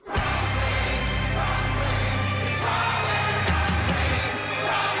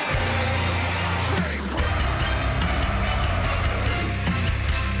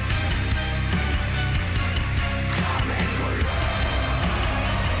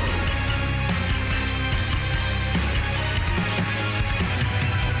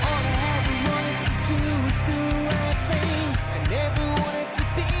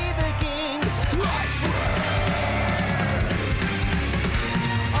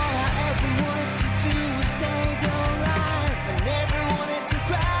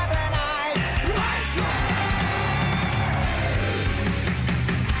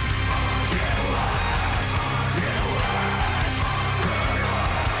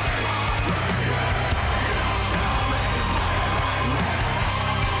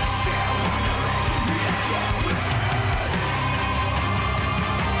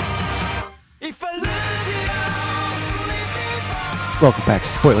Welcome back to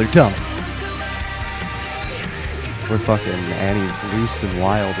Spoiler Dump. We're fucking Annie's loose and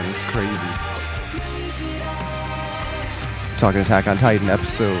wild and it's crazy. Talking Attack on Titan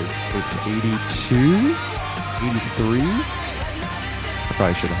episode was 82? 83? I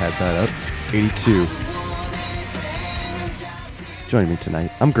probably should have had that up. 82. Joining me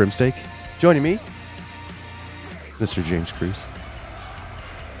tonight, I'm Grimsteak. Joining me, Mr. James Cruz.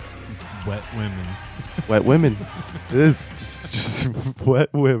 Wet women. Wet women. It is just wet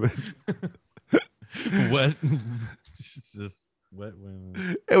women. Wet. Just wet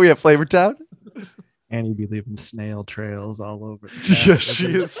women. And we have Flavortown. Annie be leaving snail trails all over. Yeah, she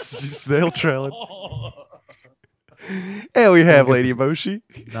is. She's snail trailing. And we have Lady Moshi.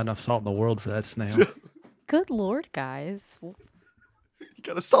 Not enough salt in the world for that snail. Good Lord, guys. You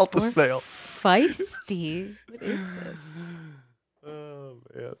gotta salt the We're snail. Feisty. What is this? Oh,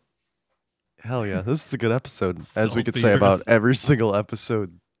 man. Hell yeah, this is a good episode, as we could say Saltier. about every single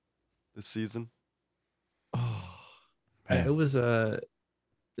episode this season. Oh, Man. It was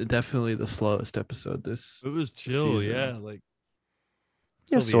definitely the slowest episode this it was chill, season. yeah. Like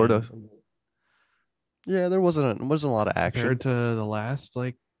Yeah, till the sort end. of. Yeah, there wasn't a lot of action. compared to the last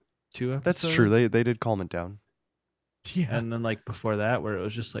like two episodes. That's true. They did calm it down. Yeah. And then like before that, where it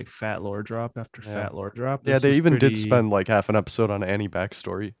was just like fat lore drop after Yeah. fat lore drop. Yeah, This they was even did pretty- spend like half an episode on Annie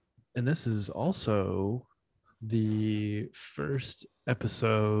backstory. And this is also the first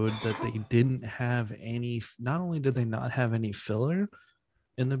episode that they didn't have any. Not only did they not have any filler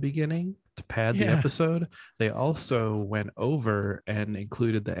in the beginning to pad the Yeah. episode, they also went over and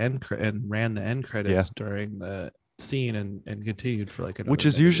included the and ran the end credits during the scene and continued for like another Which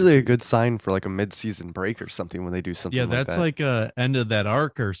is minute or usually a two. good sign for like a mid-season break or something when they do something Yeah, like that's that. like end of that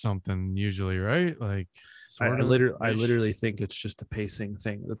arc or something usually, right? Like I sort of. literally think it's just a pacing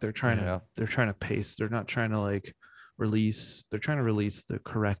thing that they're trying Yeah. to pace. They're not trying to like release. They're trying to release the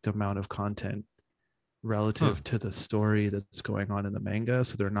correct amount of content relative to the story that's going on in the manga.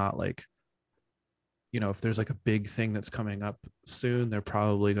 So they're not like, if there's like a big thing that's coming up soon, they're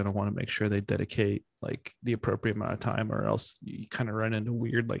probably going to want to make sure they dedicate like the appropriate amount of time, or else you kind of run into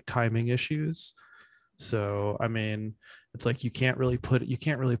weird like timing issues. So I mean, it's like you can't really put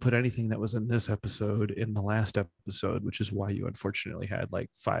anything that was in this episode in the last episode, which is why you unfortunately had like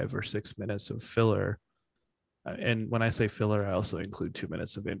 5 or 6 minutes of filler. And when I say filler, I also include 2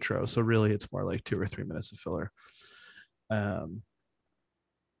 minutes of intro. So really, it's more like 2 or 3 minutes of filler.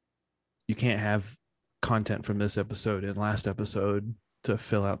 You can't have content from this episode and last episode to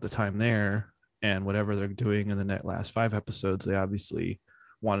fill out the time there. And whatever they're doing in the last 5 episodes, they obviously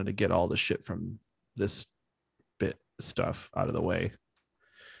wanted to get all the shit from this bit stuff out of the way.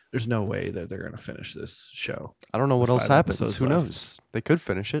 There's no way that they're going to finish this show. I don't know what with else 5 happens. episodes Who left. knows? They could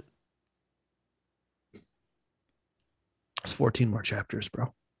finish it. It's 14 more chapters,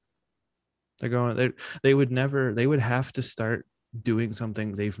 bro. They would have to start doing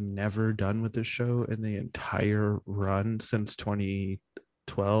something they've never done with this show in the entire run since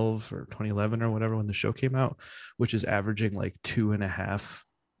 2012 or 2011 or whatever, when the show came out, which is averaging like 2.5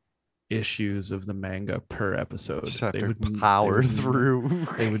 issues of the manga per episode. Just have They to would- power they would- through.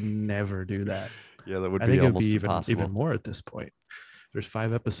 They would never do that. Yeah, that would I be think it would almost be impossible. even more at this point. There's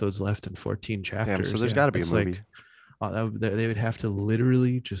 5 episodes left and 14 chapters. Damn, so there's got to be a It's movie. they would have to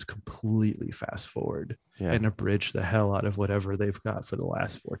literally just completely fast forward Yeah. and abridge the hell out of whatever they've got for the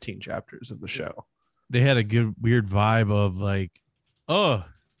last 14 chapters of the show. They had a good weird vibe of like, oh,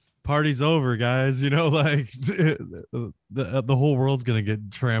 party's over, guys. Like the whole world's gonna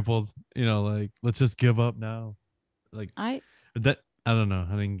get trampled. Like let's just give up now. Like I that. I don't know.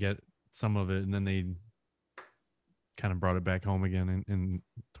 I didn't get some of it, and then they kind of brought it back home again in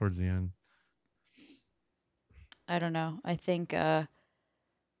towards the end. don't know. I think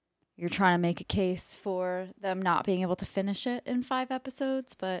you're trying to make a case for them not being able to finish it in 5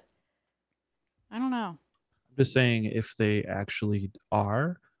 episodes, but I don't know. I'm just saying, if they actually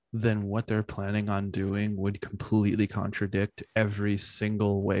are, then what they're planning on doing would completely contradict every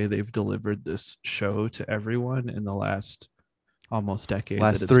single way they've delivered this show to everyone in the last almost decade. that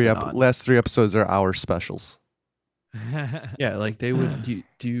Last it's three been on. last 3 episodes are our specials. Yeah, like they would.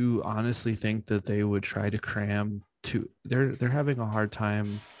 Do you honestly think that they would try to cram to? They're having a hard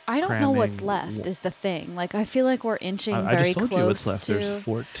time. I don't know what's Cramming left is the thing. Like, I feel like we're inching I very just told close you what's left. to... There's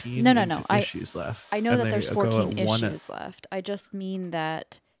 14 No, issues left. I know and that they there's go at 14 one- issues left. I just mean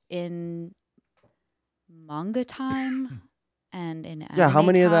that in manga time and in Yeah, how anime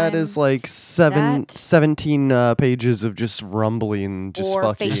many of that time, is like 17 pages of just rumbling, just or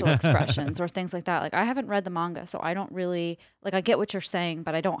fucking. facial expressions or things like that. Like, I haven't read the manga, so I don't really like. I get what you're saying,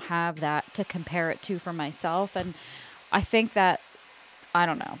 but I don't have that to compare it to for myself. And I think that I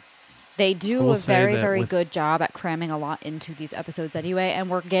don't know. They do will a say very, that very with- good job at cramming a lot into these episodes anyway, and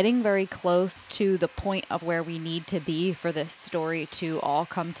we're getting very close to the point of where we need to be for this story to all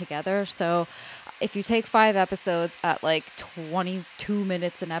come together. So if you take 5 episodes at like 22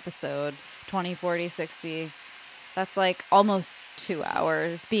 minutes an episode, 20, 40, 60, that's like almost 2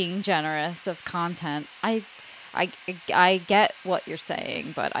 hours, being generous of content. I get what you're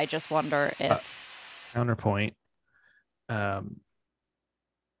saying, but I just wonder if... Counterpoint.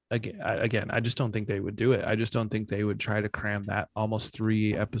 Again, I just don't think they would do it. I just don't think they would try to cram that almost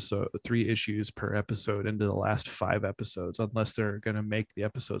 3 issues per episode into the last 5 episodes, unless they're going to make the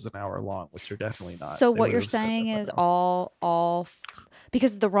episodes an hour long, which they're definitely not. So They what you're would've said saying that by is now.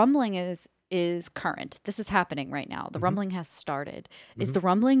 because the rumbling is current. This is happening right now. The Mhm. rumbling has started. Is Mhm. the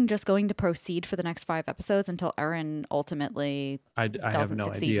rumbling just going to proceed for the next 5 episodes until Eren ultimately... I have doesn't no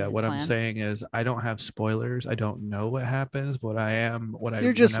succeed in idea. his What I'm plan? saying is I don't have spoilers. I don't know what happens, but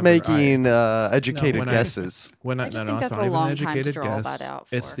You're just making educated when I- guesses. I just think it's that's not a even an long time to educated draw all guess. that out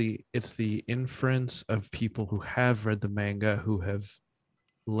It's for. it's the inference of people who have read the manga, who have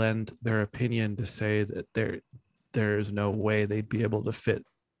lent their opinion to say that there's no way they'd be able to fit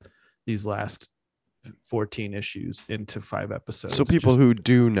these last 14 issues into 5 episodes. So people Just who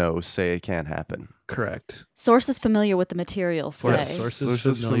do know say it can't happen. correct. Sources familiar with the material say... Yes, sources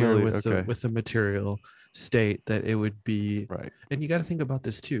Sources familiar familiar, with okay. the material state that it would be. Right. And you got to think about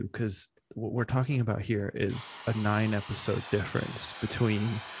this too, because what we're talking about here is a 9 episode difference between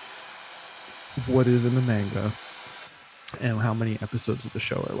what is in the manga and how many episodes of the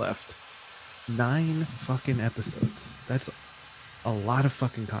show are left. 9 fucking episodes. That's a lot of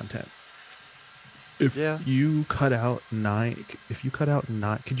fucking content. If Yeah. you cut out 9, could you cut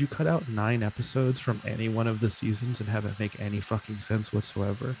out 9 episodes from any one of the seasons and have it make any fucking sense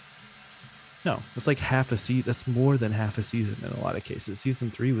whatsoever? No, it's like half a season. That's more than half a season in a lot of cases. Season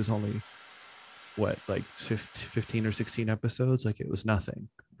 3 was only what, like 15 or 16 episodes? Like, it was nothing,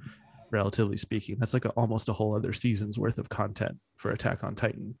 relatively speaking. That's like almost a whole other season's worth of content for Attack on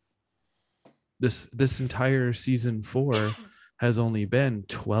Titan. This entire season 4 has only been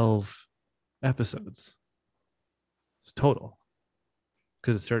 12 episodes. It's total.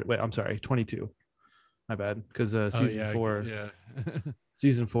 Because it started, wait, I'm sorry, 22. My bad. Because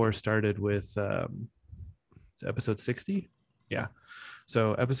season 4 started with episode 60. Yeah.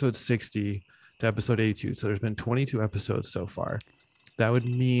 So episode 60 to episode 82. So there's been 22 episodes so far. That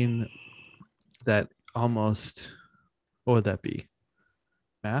would mean that almost, what would that be?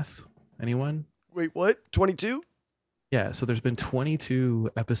 Math? Anyone? Wait, what? 22? Yeah, so there's been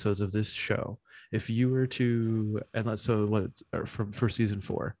 22 episodes of this show. If you were to, and let's, so what it's for season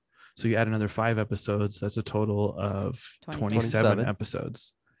 4. So you add another 5 episodes, that's a total of 27 27.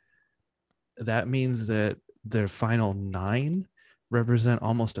 episodes. That means that their final 9 represent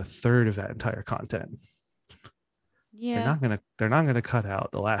almost a third of that entire content. Yeah. They're not gonna cut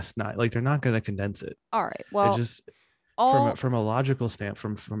out the last 9. Like, they're not gonna condense it. All right. Well, It's just all from a logical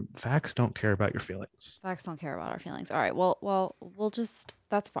standpoint, from facts don't care about your feelings. facts don't care about our feelings. All right. Well, we'll just...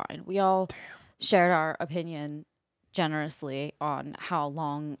 That's fine. We all shared our opinion generously on how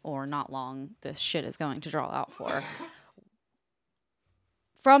long or not long this shit is going to draw out for.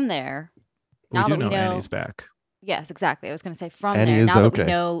 From there, We now do that we know know... Annie's back. Yes, exactly. I was going to say from Annie there, is now that okay. we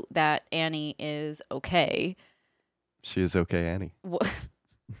know that Annie is okay. She is okay, Annie.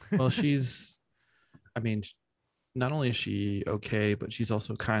 Well, she's, I mean, not only is she okay, but she's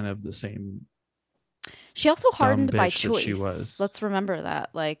also kind of the same. She also hardened by bitch that choice. she was. Let's remember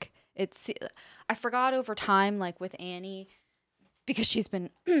that. Like, I forgot over time, like with Annie, because she's been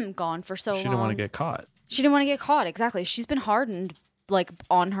gone for so long. She didn't want to get caught. She didn't want to get caught. Exactly. She's been hardened, like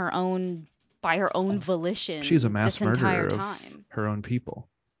on her own, by her own volition. She's a mass this entire murderer of time. her own people.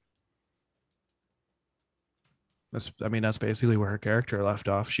 That's basically where her character left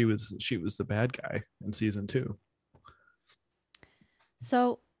off. She was the bad guy in season 2.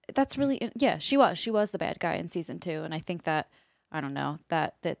 So that's really, yeah, she was the bad guy in season 2. And I think that, I don't know,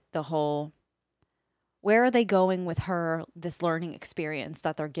 that the whole, where are they going with her, this learning experience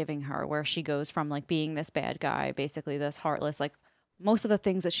that they're giving her, where she goes from like being this bad guy, basically this heartless, like most of the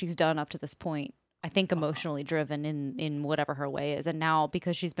things that she's done up to this point, I think emotionally driven in whatever her way is. And now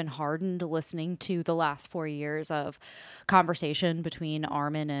because she's been hardened listening to the last 4 years of conversation between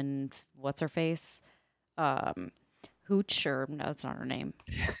Armin and what's her face? Hooch, or no, that's not her name.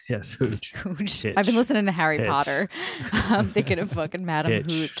 Yes, Hooch. Hooch. Hitch. I've been listening to Harry Hitch. Potter. I'm thinking of fucking Madam Hitch.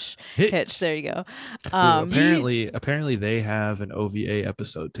 Hooch. Hitch. Hitch. There you go. Who apparently they have an OVA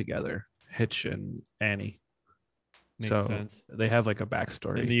episode together, Hitch and Annie. Makes So sense. they have like a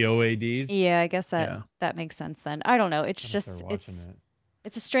backstory. In the OADs. Yeah, I guess that Yeah. that makes sense then. I don't know. It's I'm gonna just start watching it's it.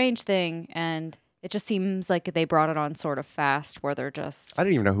 It's a strange thing, and it just seems like they brought it on sort of fast, where they're just I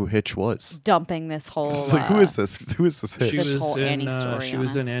didn't even know who Hitch was. dumping this whole. It's like, who is this? Who is this Hitch? She This was whole in Annie story she on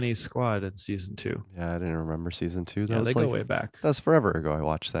was in us. Annie's squad in season 2. Yeah, I didn't remember season 2. That Yeah, was they like, go way back. That was forever ago. I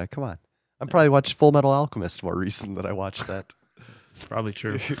watched that. Come on. I probably watched Full Metal Alchemist more recent than I watched that. It's probably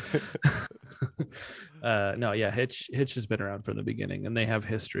true. No, yeah, Hitch has been around from the beginning, and they have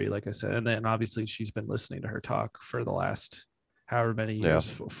history, like I said, and then obviously she's been listening to her talk for the last however many years,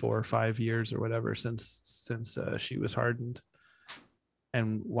 4 or 5 years or whatever, since she was hardened,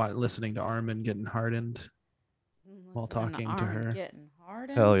 and listening to Armin getting hardened while talking to her. Getting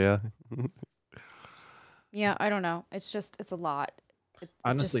hardened. Hell yeah. Yeah, I don't know. It's a lot.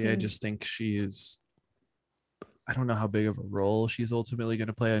 Honestly, I just think I don't know how big of a role she's ultimately going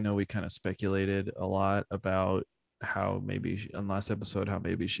to play. I know we kind of speculated a lot about how maybe on last episode, how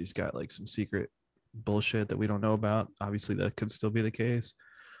maybe she's got like some secret bullshit that we don't know about. Obviously, that could still be the case.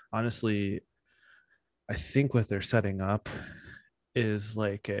 Honestly, I think what they're setting up is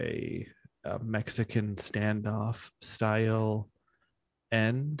like a Mexican standoff style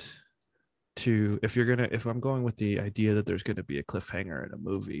end to, if I'm going with the idea that there's going to be a cliffhanger in a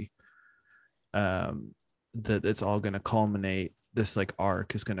movie, that it's all going to culminate, this like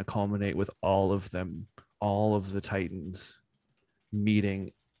arc is going to culminate with all of the Titans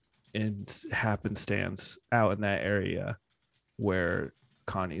meeting in happenstance out in that area where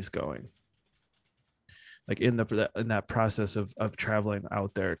Connie's going, like in that process of traveling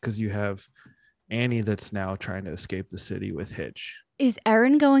out there, because you have Annie that's now trying to escape the city with Hitch. Is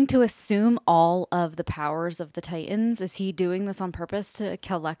Eren going to assume all of the powers of the Titans? Is he doing this on purpose to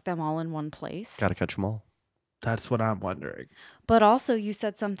collect them all in one place? Gotta catch them all. That's what I'm wondering. But also, you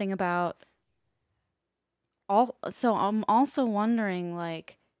said something about so I'm also wondering,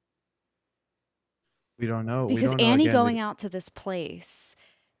 like, We don't know. because Annie going out to this place,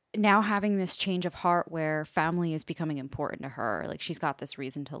 now having this change of heart where family is becoming important to her, like she's got this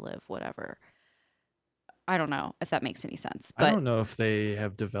reason to live, whatever. I don't know if that makes any sense. But I don't know if they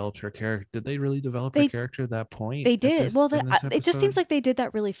have developed her character. Did they really develop her character at that point? They did. It just seems like like they did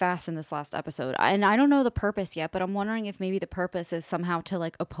that really fast in this last episode. And I don't know the purpose yet, but I'm wondering if maybe the purpose is somehow to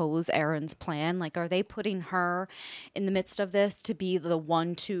like oppose Eren's plan. Like, are they putting her in the midst of this to be the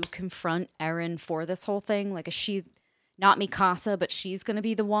one to confront Eren for this whole thing? Like, is she not Mikasa, but she's going to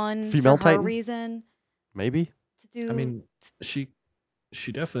be the one Female for her Titan? reason Maybe. to do? I mean,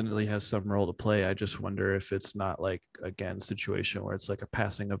 she definitely has some role to play. I just wonder if it's not like, again, situation where it's like a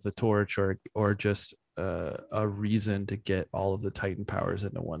passing of the torch or just a reason to get all of the Titan powers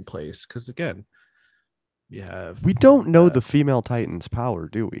into one place. Because again, you have, We don't know the female Titan's power,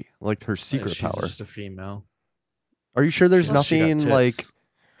 do we? Like her secret she's power. just a female. Are you sure there's Plus she got nothing tits. like,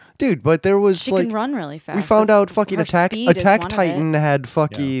 dude? But there was she like, can run really fast. we found out fucking Her Attack speed is one of it. Titan had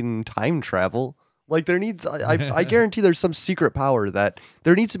fucking time travel. Like there needs, I guarantee there's some secret power that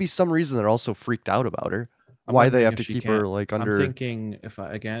there needs to be some reason they're also freaked out about her. I'm Why they wondering have if to she keep her can't- like I'm under. thinking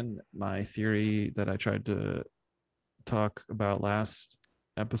my theory that I tried to talk about last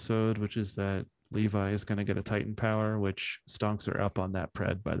episode, which is that Levi is going to get a Titan power, which stonks are up on that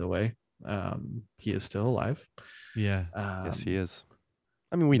pred, by the way. He is still alive. Yeah. Yes, he is.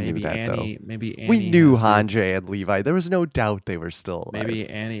 I mean, we knew that Maybe though. Annie We knew has the- Hanjay and Levi. There was no doubt they were still alive. Maybe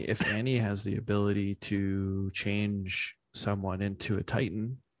if Annie has the ability to change someone into a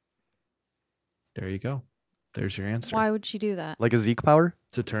Titan, there you go. There's your answer. Why would she do that? Like a Zeke power,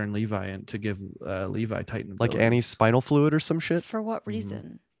 To turn Levi and to give Levi Titan like abilities. Annie's spinal fluid or some shit. For what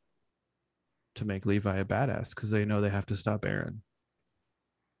reason? To make Levi a badass, because they know they have to stop Eren.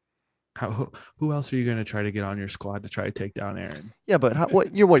 Who else are you going to try to get on your squad to try to take down Eren? Yeah, but Try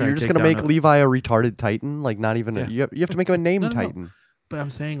you're to just take gonna make down Levi a retarded Titan? Like not even Yeah. you have to make him a named No, no, no. Titan. But I'm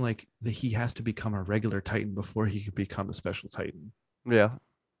saying like that he has to become a regular Titan before he could become a special Titan. Yeah,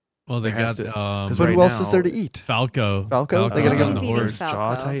 Well, they There has got to- 'cause but right who else is there now- to eat? Falco. Falco? They gotta give on him the the horse. There's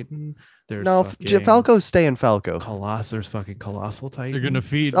Jaw Falco. Titan. There's No, fucking Falco's staying Falco. There's fucking Colossal Titan. They're gonna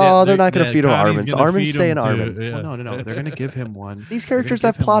feed. Oh, they're not gonna feed him Connie's Armin's. gonna Armin's feed staying him to- Armin. yeah. Well, no. They're gonna give him one. These They're gonna characters give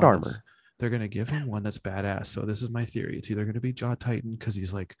have him plot one armor. that's- They're gonna give him one that's badass. So this is my theory. It's either gonna be Jaw Titan because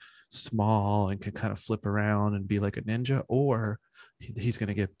he's like small and can kind of flip around and be like a ninja, or he's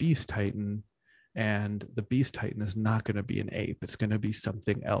gonna get Beast Titan, and the Beast Titan is not gonna be an ape. It's gonna be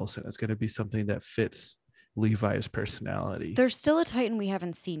something else, and it's gonna be something that fits Levi's personality. There's still a Titan we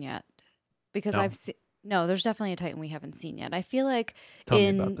haven't seen yet, because No. I've seen. No, there's definitely a Titan we haven't seen yet. I feel like Tell me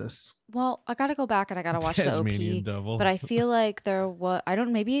about this. Well, I gotta go back and I gotta watch the Tasmanian OP. devil. But I feel like there was. I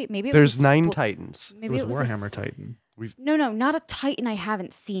don't. Maybe it was. There's a 9 spl- Titans. Maybe It was a Warhammer Titan. No, not a Titan I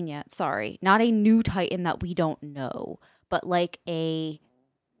haven't seen yet. Sorry, not a new Titan that we don't know, but like a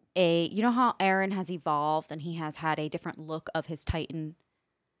you know how Aaron has evolved and he has had a different look of his Titan.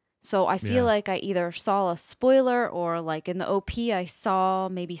 So I feel Yeah. like I either saw a spoiler or like in the OP I saw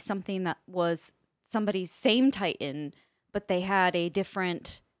maybe something that was somebody's same Titan, but they had a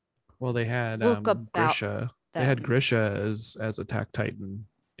different Well, they had look about Grisha. They had them. Grisha as Attack Titan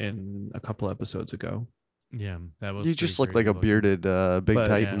in a couple episodes ago. Yeah, that was. He pretty just looked crazy like a looking. bearded big But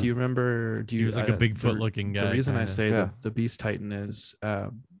Titan. do you remember? Do you? He was like a Bigfoot-looking The guy, reason I kinda. say Yeah. the Beast Titan is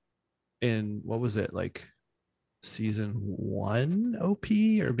in what was it like season 1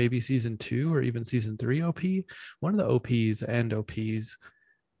 OP or maybe season 2 or even season 3 OP? One of the OPs and OPs.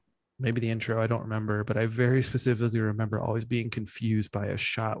 Maybe the intro, I don't remember, but I very specifically remember always being confused by a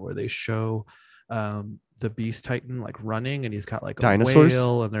shot where they show the Beast Titan like running, and he's got like a Dinosaurs?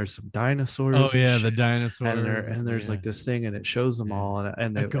 whale, and there's some dinosaurs. Oh and yeah, the shit, dinosaurs. and there's like this thing, and it shows them Yeah. all,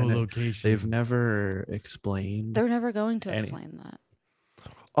 and they, echolocation. they've never explained They're never going to Any- explain that.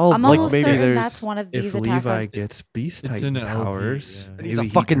 Oh, I'm like almost maybe certain there's that's one of if these Attack Levi on gets Beast It's Titan in the OP, powers. yeah. And he's a maybe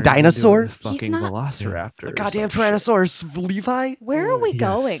he fucking turns into dinosaur? a He's fucking not- velociraptor. a or goddamn some shit. Tyrannosaurus, Levi. Where are we Yes.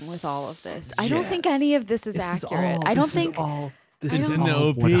 going with all of this? I don't think any of this is accurate. I don't think This It's is in the all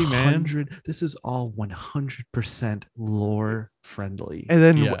OP, man. 100 This is all 100% lore friendly. And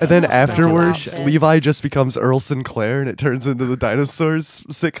then, Yeah. and then I don't know afterwards, about Levi this. just becomes Earl Sinclair, and it turns into the dinosaurs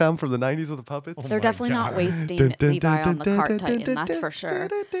sitcom from the '90s with the puppets. they're my definitely not God. wasting Dun, dun, Levi dun, on the dun, Cart dun, Titan, dun, that's dun, for dun, sure.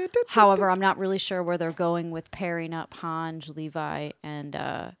 dun, dun, dun, However, I'm not really sure where they're going with pairing up Hanj, Levi, and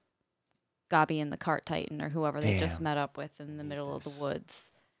Gabi and the Cart Titan or whoever they just Damn. met up with in the middle of Yes. the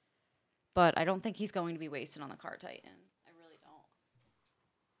woods. But I don't think he's going to be wasted on the Cart Titan. I really don't.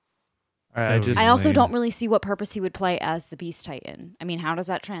 All right, That was I also lame. don't really see what purpose he would play as the Beast Titan. I mean, how does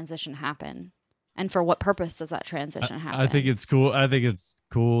that transition happen? And for what purpose does that transition happen? I think it's cool. I think it's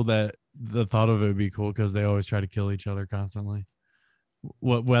cool that the thought of it would be cool because they always try to kill each other constantly.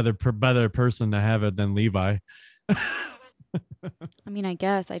 Whether better person to have it than Levi. I mean, I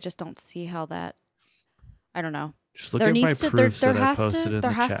guess I just don't see how that. I don't know. just look There at my needs to proofs there that I has posted to in there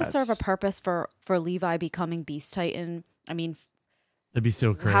the has to serve a chats. purpose for Levi becoming Beast Titan. I mean, That'd be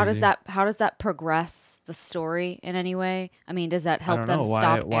so crazy. how does that progress the story in any way? I mean, does that I help don't them know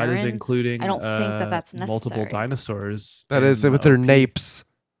stop why does Eren? including I don't think that that's multiple necessary. dinosaurs That in is the with their OP? napes.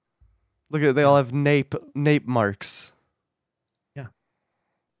 Look at they all have nape marks.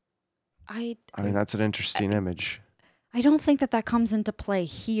 I I mean, that's an interesting image. I don't think that comes into play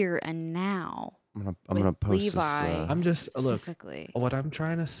here and now. I'm with gonna post this. Levi. I'm just look. Specifically, What I'm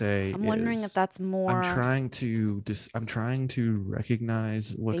trying to say I'm wondering is if that's more. I'm trying to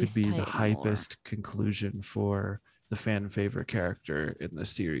recognize what could Base be the Titan lore. hypest conclusion for the fan favorite character in the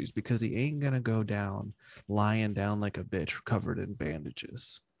series, because he ain't gonna go down lying down like a bitch covered in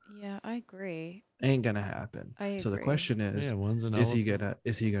bandages. Yeah, I agree. Ain't gonna happen. I So the agree. question is, Yeah, one's an is he elephant.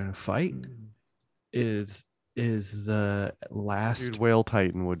 gonna fight? Is the last Dude, Whale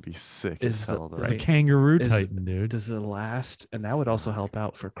Titan would be sick Is as the- hell. Though. It's a right. kangaroo Is- titan, dude. does the last, and that would also help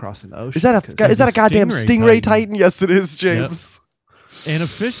out for crossing the ocean. Is that because- is that a It's a goddamn stingray stingray Titan. Titan? Yes, it is, James. And a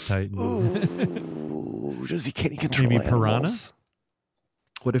fish titan. Ooh, can he control Maybe piranha? animals?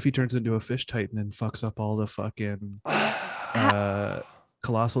 what if he turns into a fish titan and fucks up all the fucking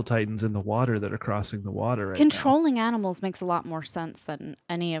colossal titans in the water that are crossing the water right now? Controlling animals makes a lot more sense than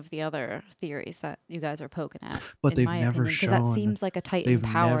any of the other theories that you guys are poking at. But in they've my never opinion, because that shown- seems like a Titan they've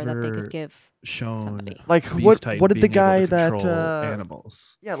power that they never could give. shown somebody. Like Beast what? Titan What did the being able guy to that? control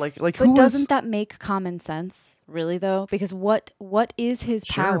animals? Yeah, like who But was? doesn't that make common sense, really though? Because what is his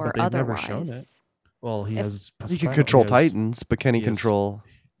Sure, power but they've never otherwise? shown it. Well, he If- has. He can spinal- control has Titans, but can he he has- control?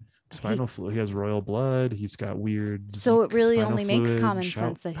 Spinal fluid. He has royal blood. He's got weird. So it really spinal only makes fluid, common shout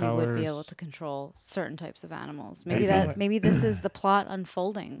sense that he would be able powers. to control certain types of animals. Maybe. Maybe this is the plot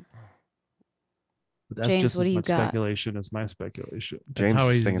unfolding. But that's James, just what as do you much got? speculation as my speculation. James That's how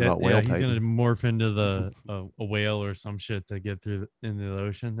is he's thinking about Whale He's gonna Titan. morph into the a whale or some shit to get through into the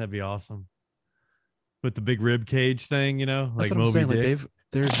ocean. That'd be awesome. With the big rib cage thing, you know, That's like what I'm Moby saying. Like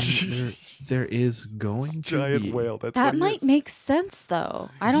Dick. there is going to be That's That might make sense, though.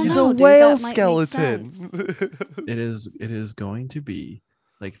 I don't He's know. a dude. whale That might make skeleton. sense. it is going to be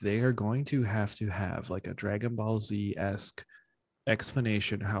like they are going to have like a Dragon Ball Z-esque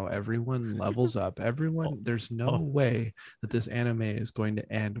explanation how everyone levels up. There's no way that this anime is going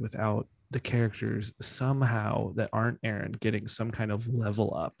to end without the characters somehow that aren't Eren getting some kind of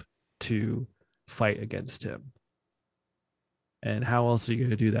level up to fight against him. And how else are you going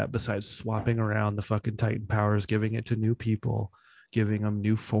to do that besides swapping around the fucking Titan powers, giving it to new people, giving them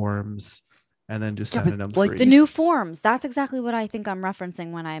new forms, and then just Yeah, sending but, them like, free. The new forms. That's exactly what I think I'm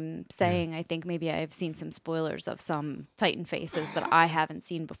referencing when I'm saying I think maybe I've seen some spoilers of some Titan faces that I haven't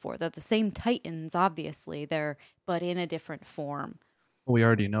seen before. They're the same Titans, obviously. But in a different form. We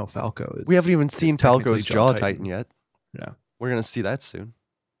already know Falco is. We haven't even is seen technically Falco's Jaw Jaw Titan yet. Yeah. We're gonna see that soon.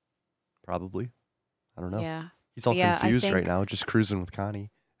 Probably. I don't know. Yeah. He's all Yeah, I confused right think- now, just cruising with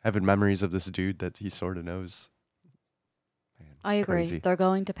Connie, having memories of this dude that he sort of knows. Man, I agree. crazy. They're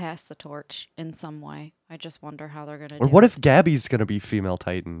going to pass the torch in some way. I just wonder how they're going to Or do what it. if Gabby's gonna be female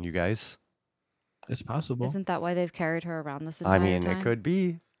Titan? You guys? It's possible. Isn't that why they've carried her around this entire I mean, time? it could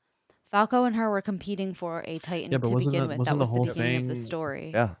be. Falco and her were competing for a Titan Yeah, but to wasn't begin that- with. wasn't That the was whole the beginning of the thing-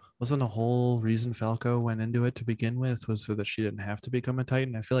 story. Yeah. Wasn't the whole reason Falco went into it to begin with was so that she didn't have to become a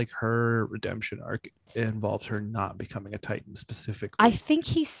Titan? I feel like her redemption arc involves her not becoming a Titan specifically. I think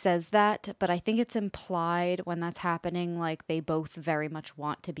he says that, but I think it's implied when that's happening, like they both very much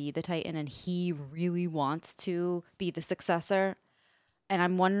want to be the Titan and he really wants to be the successor. And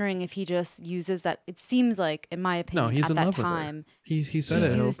I'm wondering if he just uses that. It seems like, in my opinion, he's at in that love with her. time, He said he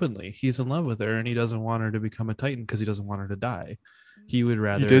it used- openly. He's in love with her and he doesn't want her to become a Titan because he doesn't want her to die. He would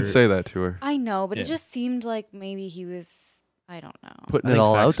rather. He did say that to her. I know, but Yeah. it just seemed like maybe he was, I don't know. Putting I it think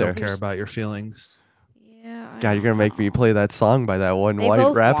all out facts there. don't care about your feelings. Yeah. I God, you're don't gonna make me know. play that song by that one They white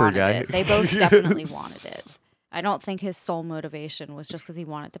both rapper wanted guy. it. They both definitely wanted it. I don't think his sole motivation was just because he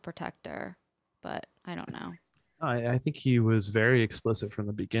wanted to protect her, but I don't know. I think he was very explicit from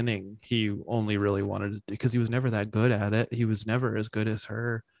the beginning. He only really wanted it because he was never that good at it. He was never as good as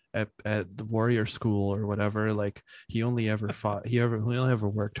her at the warrior school or whatever. Like he only ever fought. He only ever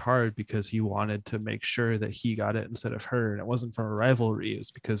worked hard because he wanted to make sure that he got it instead of her, and it wasn't from a rivalry. It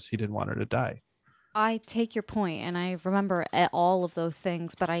was because he didn't want her to die. I take your point, and I remember all of those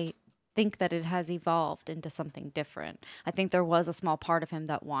things, but I think that it has evolved into something different. I think there was a small part of him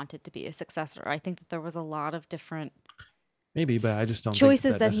that wanted to be a successor. I think that there was a lot of different. Maybe, but I just don't Choices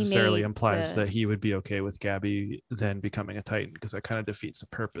think that that he necessarily made implies to- that he would be okay with Gabby then becoming a Titan because that kind of defeats the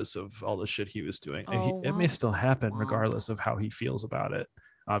purpose of all the shit he was doing. And Oh, it may wow. still happen Wow. regardless of how he feels about it.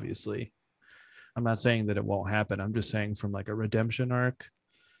 Obviously, I'm not saying that it won't happen. I'm just saying from like a redemption arc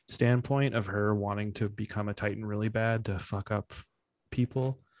standpoint of her wanting to become a Titan really bad to fuck up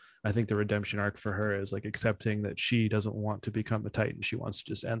people. I think the redemption arc for her is like accepting that she doesn't want to become a Titan. She wants to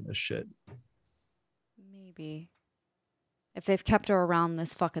just end this shit. Maybe. If they've kept her around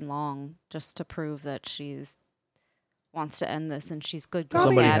this fucking long just to prove that she's wants to end this and she's good girl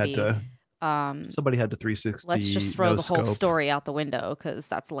Somebody Gabby, had to. um, Somebody had to 360. let's just throw no the whole scope story out the window because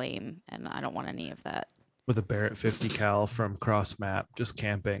that's lame and I don't want any of that. with a Barrett 50 cal from cross map, just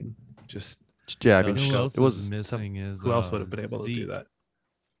camping. Just Yeah, I No, mean, who Who sh- else it was. missing is who else would have been able to do Zeke. that?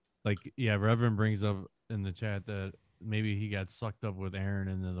 Like, yeah, Reverend brings up in the chat that maybe he got sucked up with Aaron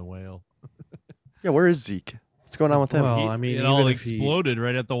into the whale. Yeah, where is Zeke? What's going on with him? Well, He- I mean, it even all if he- exploded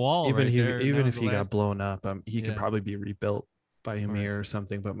right at the wall. Even right there, and even that if was he the got last- blown up, he could Yeah. probably be rebuilt by Ymir Right. or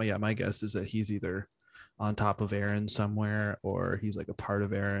something. But my guess is that he's either on top of Aaron somewhere, or he's like a part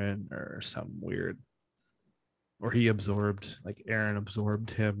of Aaron, or some weird, or he absorbed, like Aaron absorbed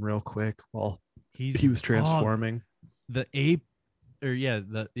him real quick while he he was transforming. the ape, or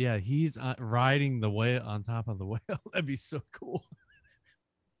he's riding the whale on top of the whale. That'd be so cool.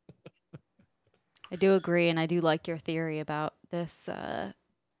 I do agree, and I do like your theory about this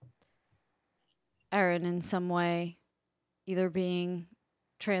Aaron in some way either being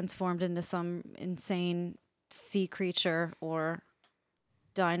transformed into some insane sea creature or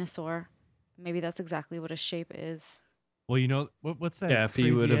dinosaur. Maybe that's exactly what his shape is. Well, you know what's that? Yeah, if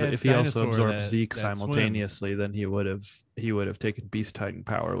he would have, crazy-ass if he also dinosaur absorbed that- Zeke that swims? simultaneously, then he would have taken Beast Titan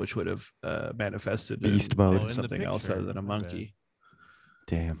power, which would have manifested Beast in, mode. in Oh, in the something else picture, other than a my bad. monkey.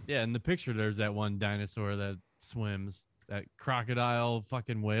 Damn. Yeah, in the picture, there's that one dinosaur that swims, that crocodile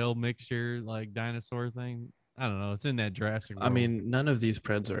fucking whale mixture, like dinosaur thing. I don't know. It's in that Jurassic I World. mean, none of these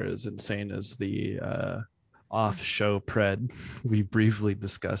Preds are as insane as the off-show Pred we briefly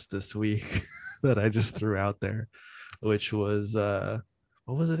discussed this week that I just threw out there, which was what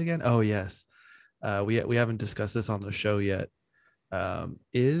was it again? Oh yes, we haven't discussed this on the show yet.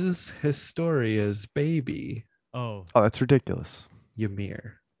 Is Historia's baby oh, Oh, that's ridiculous.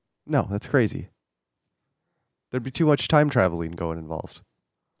 Ymir? No, that's crazy. There'd be too much time traveling going involved.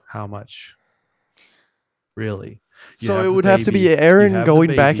 How much? Really? You So have it the would have to be baby- you Aaron have the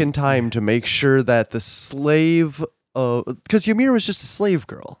going back baby. in time to make sure that the slave, because Ymir was just a slave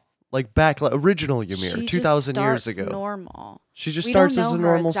girl, like original Ymir, She 2,000 just years starts ago. normal. She just We don't starts as know a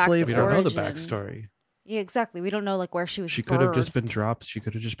her normal exact slave We girl. don't know the origin. backstory. Yeah, exactly. We don't know like where she was. She could have just been birthed. dropped. She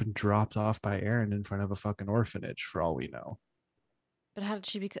could have just been dropped off by Aaron in front of a fucking orphanage, for all we know. But how did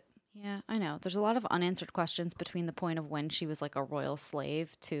she become? Yeah, I know. There's a lot of unanswered questions between the point of when she was like a royal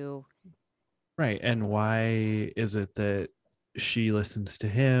slave to Right. And why is it that she listens to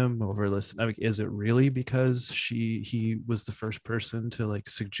him over listen? I mean, is it really because he was the first person to like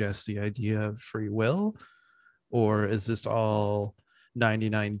suggest the idea of free will? Or is this all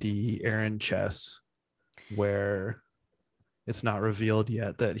 99D Aaron chess where it's not revealed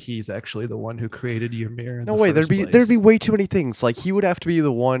yet that he's actually the one who created Ymir in No the way, first there'd be place? way too many things. Like he would have to be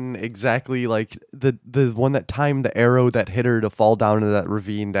the one exactly like the one that timed the arrow that hit her to fall down into that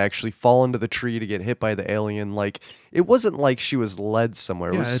ravine to actually fall into the tree to get hit by the alien. Like it wasn't like she was led somewhere.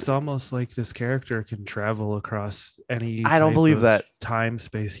 It Yeah, was, it's almost like this character can travel across any I don't type believe of that. time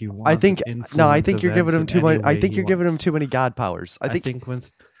space he wants. I think and no, I influence think you're giving events him in too much. any I way think he you're giving him wants. too many god powers.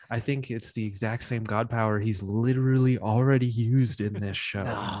 I think it's the exact same god power he's literally already used in this show.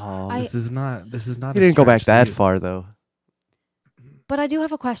 No, This is not he a didn't go back stretch that either. far though. But I do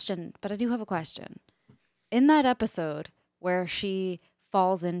have a question. In that episode where she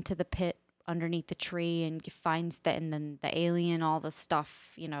falls into the pit underneath the tree and finds that, and then the alien, all the stuff,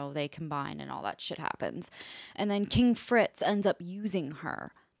 they combine and all that shit happens. And then King Fritz ends up using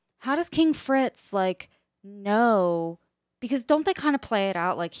her. How does King Fritz, know? Because don't they kind of play it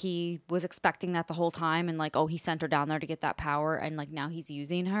out like he was expecting that the whole time and he sent her down there to get that power and now he's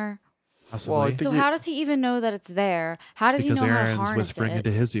using her? Possibly. Well, I think So how does he even know that it's there? How did because he know how to Aaron's harness whispering it?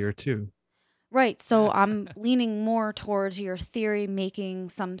 into his ear too. Right. So I'm leaning more towards your theory making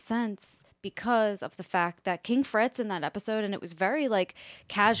some sense because of the fact that King Fritz in that episode, and it was very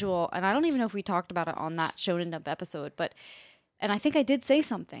casual, and I don't even know if we talked about it on that Shonen Dump episode, and I think I did say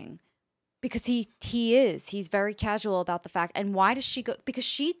something because he's very casual about the fact. And why does she go? Because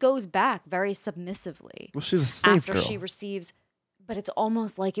she goes back very submissively Well, she's a slave after girl. she receives. But it's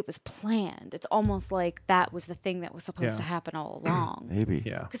almost like it was planned. It's almost like that was the thing that was supposed to Yeah. happen all along. Maybe.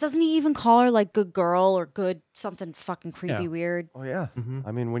 Yeah. Because doesn't he even call her good girl or good something fucking creepy Yeah. weird? Oh yeah. Mm-hmm.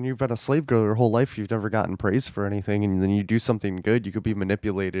 I mean, when you've been a slave girl your whole life, you've never gotten praise for anything, and then you do something good, you could be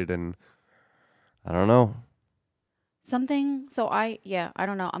manipulated, and I don't know. Something. So I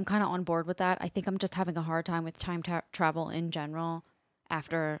don't know. I'm kind of on board with that. I think I'm just having a hard time with time travel in general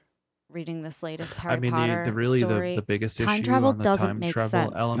after reading this latest Harry I mean, Potter the story. biggest Time issue travel on the doesn't time make travel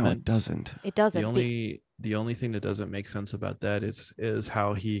sense. element. No, it doesn't. It doesn't. The only thing that doesn't make sense about that is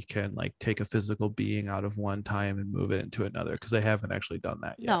how he can take a physical being out of one time and move it into another, because they haven't actually done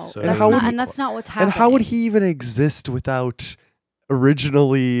that yet. No, So And that's how would not, he- and that's not what's happening. And how would he even exist without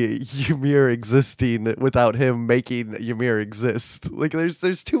originally Ymir existing, without him making Ymir exist?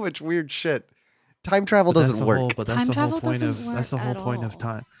 There's too much weird shit. Time travel But that's doesn't the work. whole- but that's Time the whole travel point doesn't of that's the work whole at point of all.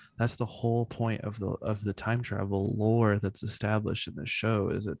 time. That's the whole point of the time travel lore that's established in the show,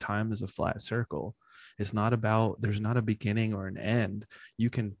 is that time is a flat circle. It's not about, there's not a beginning or an end. You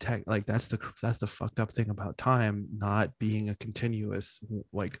can that's the fucked up thing about time not being a continuous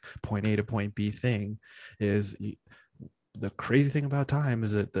point A to point B thing. The crazy thing about time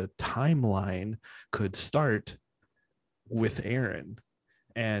is that the timeline could start with Aaron,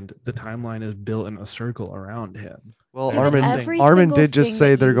 and the timeline is built in a circle around him. Well, Yeah, but every Armin single did just thing say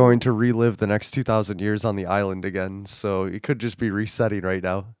that they're you- going to relive the next 2,000 years on the island again, so it could just be resetting right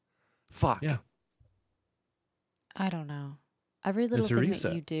now. Fuck. Yeah. I don't know. Every little It's a thing that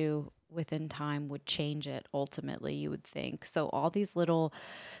reset. you do within time would change it ultimately, you would think. So all these little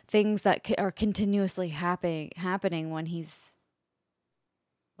things that are continuously happening when he's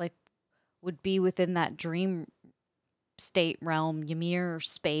would be within that dream state realm, Ymir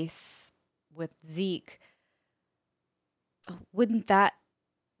space with Zeke. Wouldn't that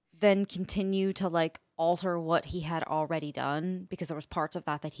then continue to alter what he had already done, because there was parts of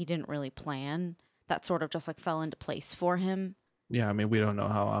that he didn't really plan that sort of just fell into place for him? Yeah, I mean, we don't know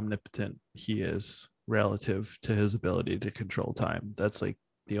how omnipotent he is relative to his ability to control time. That's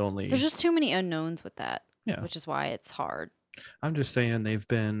the only. There's just too many unknowns with that, Yeah. which is why it's hard. I'm just saying they've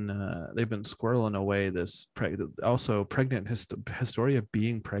been squirreling away this. Also, pregnant Historia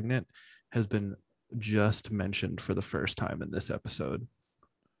being pregnant has been just mentioned for the first time in this episode,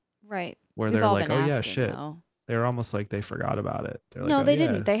 Right. where We've they're all like, been "Oh yeah, asking, shit." though. They're almost like they forgot about it. They're like, No, "Oh, they yeah."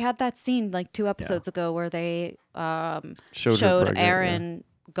 didn't. They had that scene 2 episodes ago where they Showed her showed pregnant, yeah. Aaron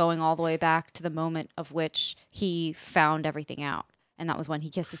going all the way back to the moment of which he found everything out, and that was when he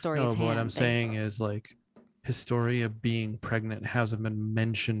kissed Historia's No, but hand. what I'm saying is Historia being pregnant hasn't been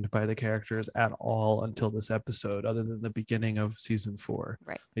mentioned by the characters at all until this episode, other than the beginning of season 4.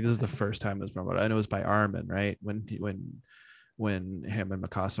 Right. This is the first time it was remembered. I know it was by Armin, right? When him and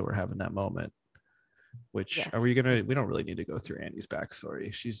Mikasa were having that moment. Which are we Yes. gonna? We don't really need to go through Annie's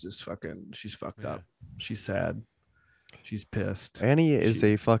backstory. She's just fucked Yeah. up. She's sad. She's pissed. Annie is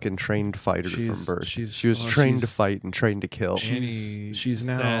She- a fucking trained fighter from she's- birth. she's- She was well, trained to she's- fight and trained to kill. She's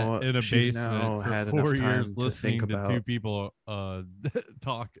sat now- in a she's basement now for had enough 4 time years to think listening to two about- people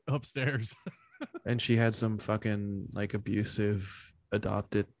talk upstairs. And she had some fucking like abusive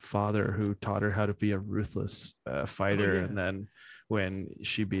adopted father who taught her how to be a ruthless fighter. yeah. And then when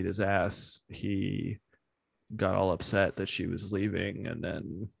she beat his ass, he got all upset that she was leaving. And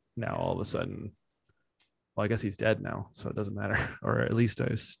then now all of a sudden, well, I guess he's dead now, so it doesn't matter. Or at least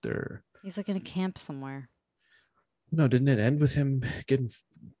they're He's like in a camp somewhere. no, didn't it end with him getting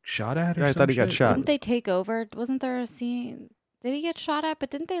shot at? Or Yeah, I thought he got some shit? shot. Didn't they take over? Wasn't there a scene? Did he get shot at? But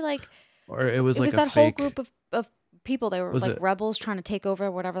didn't they like? Or it was It like was a that whole fake. group of people. They were Was like it- rebels trying to take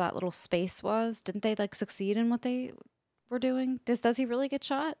over whatever that little space was. Didn't they like succeed in what they were doing? Does he really get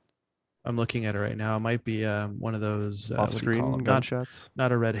shot? I'm looking at it right now. It might be one of those Off screen Not, gunshots.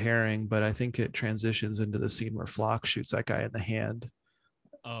 not a red herring, but I think it transitions into the scene where Flock shoots that guy in the hand.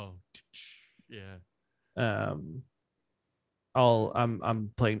 Oh, yeah.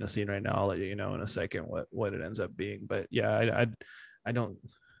 I'm playing the scene right now. I'll let you know in a second what it ends up being. But yeah, I don't.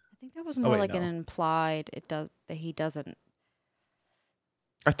 I think that was Oh, more wait, like an no. implied. It does that he doesn't.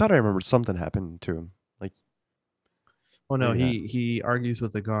 I thought I remembered something happened to him. Like, Well, no, Maybe he argues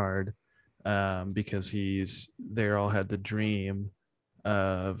with the guard because they all had the dream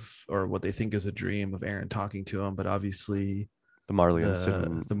of, or what they think is a dream of Aaron talking to him, but obviously the Marleyans the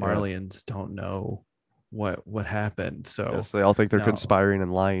didn't. yeah. Marleyans don't know what happened. So Yes, they all think they're No. conspiring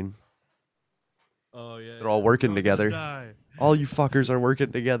and lying. Oh yeah. They're all yeah, working we're gonna together. die. All you fuckers are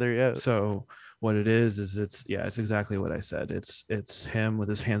working together. Yeah. So what it is it's exactly what I said. It's him with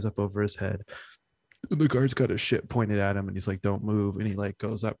his hands up over his head. And the guard's got his shit pointed at him and he's like, don't move. And he like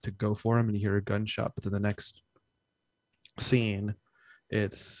goes up to go for him and you hear a gunshot. But then the next scene,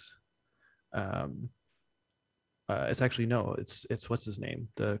 it's actually no, it's what's his name?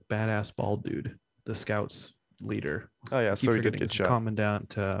 The badass bald dude, the scouts leader. Oh yeah. I keep So he did forgetting get it's shot.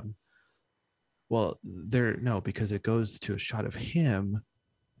 Commandant. Well, because it goes to a shot of him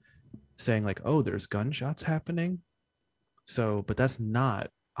saying like, "Oh, there's gunshots happening." So, but that's not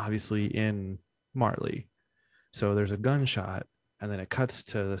obviously in Marley. So there's a gunshot, and then it cuts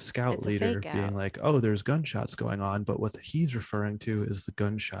to the scout It's a leader fake being out. like, "Oh, there's gunshots going on," but what he's referring to is the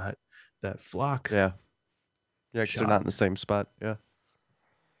gunshot that Flock. Yeah. Yeah, because they're not Shot. in the same spot. Yeah.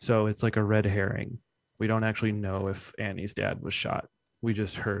 So it's like a red herring. We don't actually know if Annie's dad was shot. We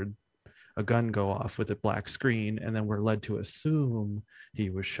just heard a gun go off with a black screen, and then we're led to assume he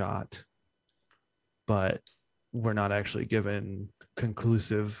was shot. But we're not actually given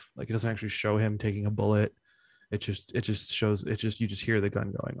conclusive, like it doesn't actually show him taking a bullet. It just shows you just hear the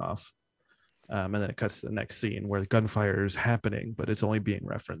gun going off. And then it cuts to the next scene where the gunfire is happening, but it's only being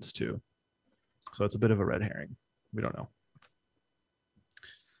referenced to. So it's a bit of a red herring. We don't know.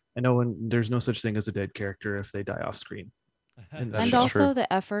 I know when there's no such thing as a dead character if they die off screen. And That's And just also true.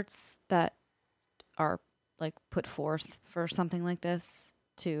 the efforts that are like put forth for something like this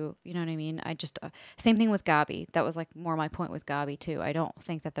to, you know what I mean? I just same thing with Gabi. That was like more my point with Gabi too. I don't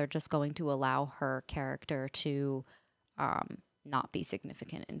think that they're just going to allow her character to not be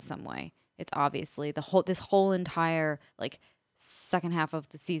significant in some way. It's obviously this whole entire like second half of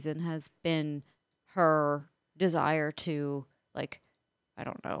the season has been her desire to like, I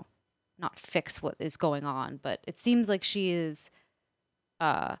don't know, not fix what is going on, but it seems like she is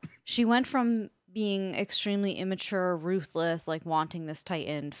she went from being extremely immature, ruthless, like wanting this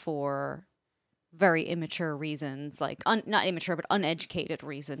Titan for very immature reasons, like not immature but uneducated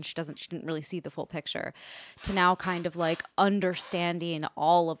reasons. She didn't really see the full picture, to now kind of like understanding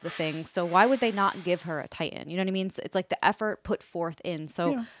all of the things. So why would they not give her a Titan? You know what I mean? So it's like the effort put forth in.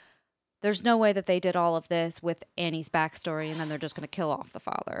 So Yeah. there's no way that they did all of this with Annie's backstory and then they're just going to kill off the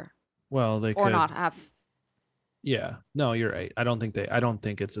father Well, they or could not have. Yeah, no, you're right. I don't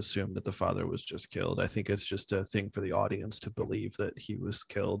think it's assumed that the father was just killed. I think it's just a thing for the audience to believe that he was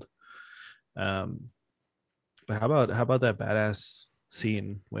killed. But how about that badass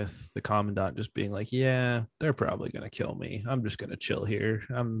scene with the commandant just being like, "Yeah, they're probably gonna kill me. I'm just gonna chill here.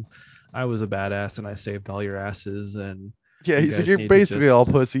 I was a badass and I saved all your asses." And Yeah, You he's like, guys you're need to basically all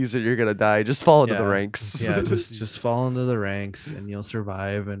just- pussies and you're gonna die. Just fall into the Yeah. ranks. yeah, just fall into the ranks and you'll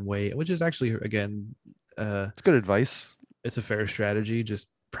survive and wait. Which is actually again, It's good advice. it's a fair strategy. Just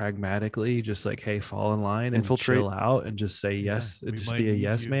pragmatically, just like, hey, fall in line and Infiltrate. chill out and just say Yeah, yes, we just might be a need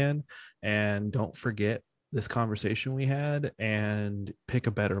yes you. man, and don't forget this conversation we had and pick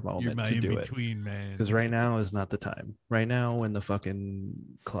a better You're moment my to in do it. between, man. Because right now is not the time. Right now, when the fucking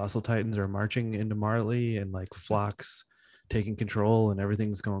colossal titans are marching into Marley and like Flock's taking control and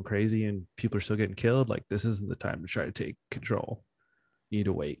everything's going crazy and people are still getting killed, like this isn't the time to try to take control. You need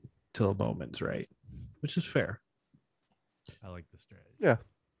to wait till a moment's right, which is fair. I like the strategy. Yeah.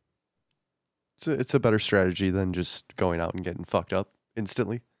 It's a better strategy than just going out and getting fucked up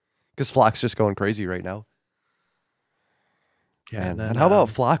instantly. Because Flock's just going crazy right now. Yeah, Man. and then, And how about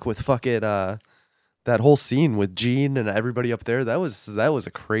Flock with fucking that whole scene with Jean and everybody up there? That was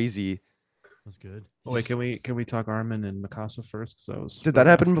a crazy. That's good. oh, wait, can we talk Armin and Mikasa first? Because I was Did that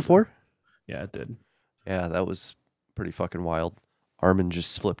happen before? Yeah, it did. Yeah, that was pretty fucking wild. Armin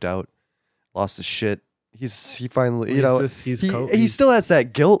just flipped out, lost his shit. He finally, he still has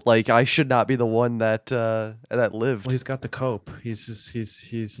that guilt. Like, I should not be the one that lived. Well, he's got the cope. He's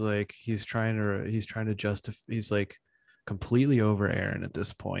trying to justify. He's like completely over Eren at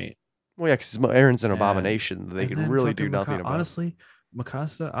this point. Well, yeah, because Eren's an abomination. They can really do nothing about. Honestly,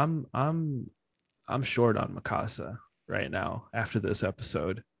 Mikasa, I'm short on Mikasa right now. After this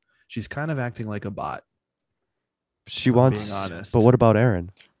episode, she's kind of acting like a bot. She wants, being honest. But what about Eren?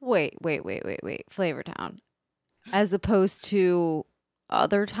 Wait. Flavortown. As opposed to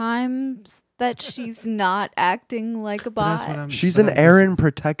other times that she's not acting like a bot. She's an Eren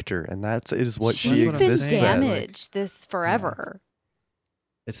protector, and that is what she She's exists been as. damaged this forever.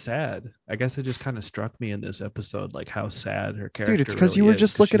 It's sad. I guess it just kind of struck me in this episode, like how sad her character. Dude, it's because really you were is,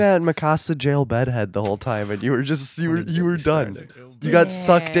 just 'cause looking she's- at Mikasa jail bedhead the whole time, and you were just you Don't even were get me done. started. You got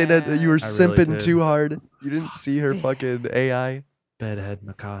sucked in it. You were I really simping did. too hard. You didn't see her fucking AI. Bedhead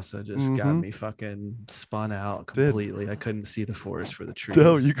Mikasa just got me fucking spun out Did. completely. I couldn't see the forest for the trees.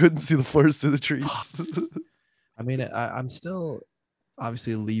 No, you couldn't see the forest through the trees. I mean, I'm still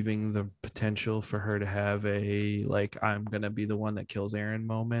obviously leaving the potential for her to have a like I'm gonna be the one that kills Eren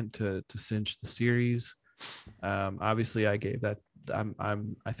moment to cinch the series. Obviously, I gave that.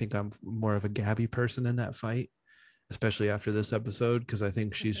 I think I'm more of a Gabby person in that fight, especially after this episode, because I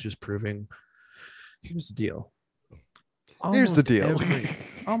think she's just proving. Here's the deal. Here's the deal.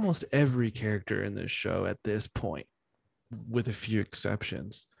 Almost every character in this show at this point, with a few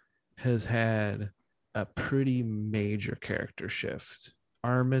exceptions, has had a pretty major character shift.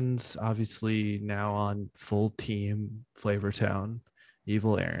 Armin's obviously now on full team Flavortown,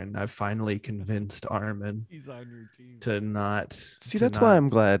 Evil Eren. I've finally convinced Armin He's on your team. to not See, that's why I'm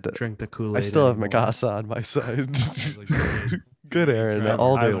glad drink the Kool-Aid. I still have anymore. Mikasa on my side. Like, Good Eren,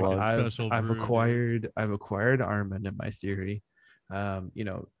 all day long. I've acquired Armin in my theory.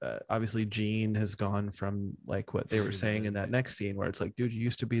 Obviously Jean has gone from like what they were saying in that next scene where it's like, dude, you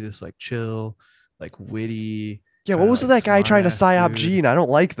used to be this like chill, like witty. Yeah, what was like, that guy trying to smart-ass psyop dude. Jean? I don't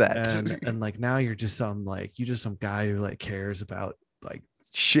like that. And like now you're just some guy who like cares about like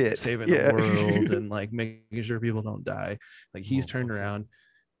Shit. saving Yeah. the world and like making sure people don't die. Like he's turned Motherfucker.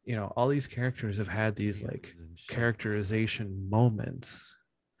 around. All these characters have had these like characterization moments.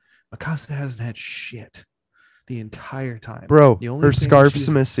 Mikasa hasn't had shit the entire time. Bro, The only her thing scarf's she's-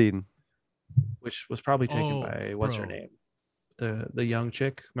 missing. which was probably taken Oh, by what's her bro. name? The young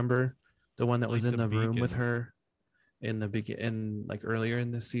chick, remember? The one that was Like in the the room with beacons. her in the begin like earlier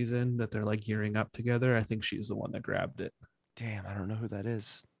in this season that they're like gearing up together. I think she's the one that grabbed it. Damn, I don't know who that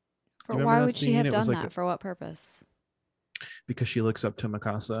is. For remember why that would she scene? have It was done like that? For what purpose? Because she looks up to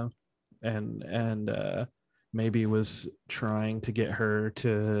Mikasa and maybe was trying to get her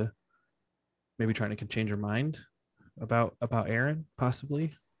to maybe trying to change her mind about Eren,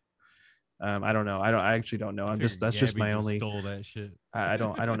 possibly. I don't know. I actually don't know. That's just my only stole that shit. I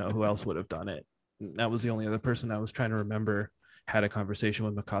don't know who else would have done it. That was the only other person I was trying to remember had a conversation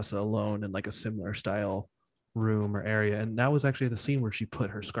with Mikasa alone in like a similar style room or area. And that was actually the scene where she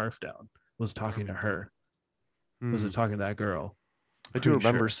put her scarf down, was talking to her. Was it talking to that girl? I do Pretty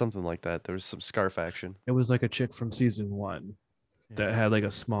remember sure. something like that. There was some scarf action. It was like a chick from season 1 that had like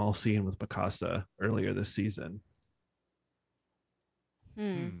a small scene with Mikasa earlier this season.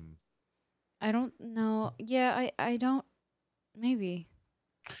 I don't know. Yeah, I don't. Maybe.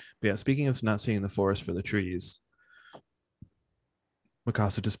 But yeah, speaking of not seeing the forest for the trees,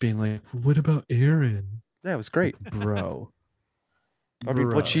 Mikasa just being like, "What about Eren, Yeah, it was great. bro?" I mean,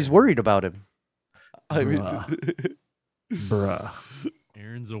 but she's Bruh. worried about him. I mean, Bruh.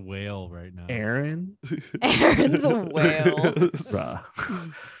 Aaron's a whale right now. Eren, Aaron's a whale.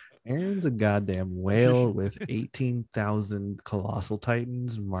 bruh. Eren's a goddamn whale with 18,000 colossal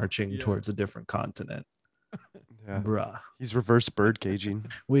titans marching Yeah. towards a different continent. Yeah. Bruh. He's reverse bird caging.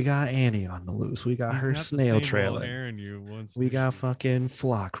 We got Annie on the loose. We got He's her not the snail same old trailing. Aaron you once We got mentioned. fucking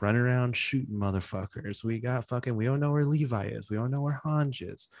Flock running around shooting motherfuckers. We got fucking, we don't know where Levi is. We don't know where Hanj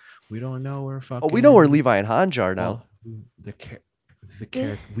is. We don't know where fucking. Oh, we know where Levi and Hanj are now. Well, the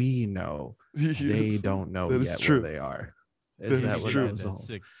character we know. They Yes, don't know that is yet true. where they are. Is That's that what true. that was That all?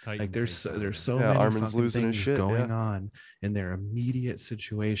 sick Titan Like there's takedown. there's so Yeah, many Armin's fucking losing his things shit, going yeah. on in their immediate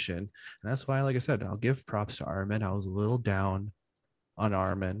situation, and that's why, like I said, I'll give props to Armin. I was a little down on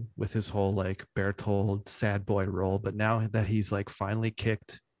Armin with his whole like Bertold sad boy role, but now that he's like finally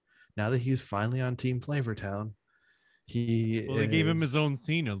kicked, now that he's finally on Team Flavortown, he Well, they gave him his is own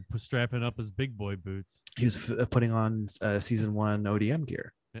scene of strapping up his big boy boots. he's putting on season 1 ODM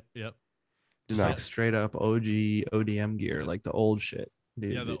gear, Yep. just No. like straight up OG ODM gear, Yeah. like the old shit.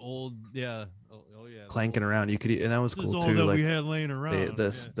 Dude, Yeah, the old, yeah. Oh yeah. the clanking old around. You could, and that was This is cool all too. that Like we had laying they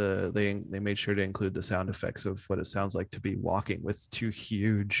around. they made sure to include the sound effects of what it sounds like to be walking with 2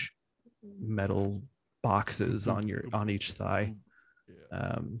 huge metal boxes on each thigh.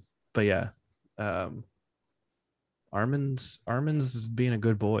 Yeah. But yeah, Armin's being a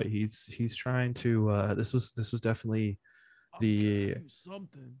good boy. He's trying to this was definitely the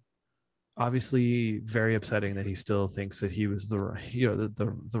something. obviously very upsetting that he still thinks that he was the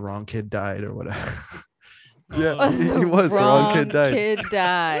wrong kid died or whatever. Yeah, he was. The wrong kid died. Kid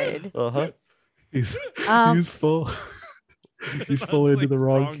died. Uh-huh. he's Um, he's full he's full into the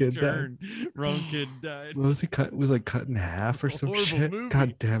wrong kid died. turn. Wrong kid died. What was he cut? It was like cut in half or A some horrible shit. movie.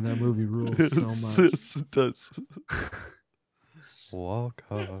 God damn, that movie rules so much. Yes, it does. Walk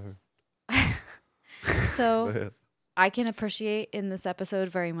hard. So Man. I can appreciate in this episode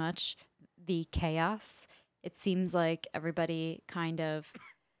very much the chaos. It seems like everybody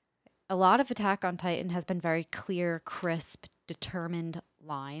a lot of Attack on Titan has been very clear, crisp, determined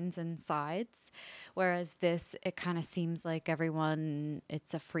lines and sides. Whereas this, it kind of seems like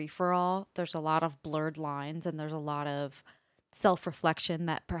it's a free for all. There's a lot of blurred lines and there's a lot of self reflection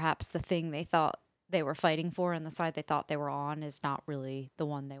that perhaps the thing they thought they were fighting for and the side they thought they were on is not really the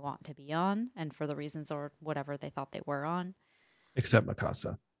one they want to be on, and for the reasons or whatever they thought they were on. Except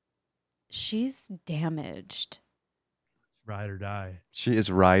Mikasa. She's damaged. Ride or die. She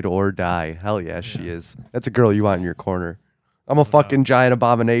is ride or die. Hell yeah, she is. That's a girl you want in your corner. I'm a No doubt. fucking giant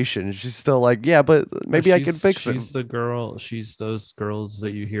abomination. She's still like, yeah, but maybe I can fix it. She's the girl. She's those girls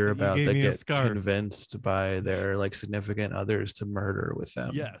that you hear You about gave that me a get scarf. convinced by their like significant others to murder with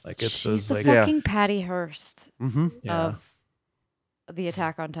them. Yes. Like it's She's those the like Yeah. fucking Patty Hearst Mm-hmm. yeah. of the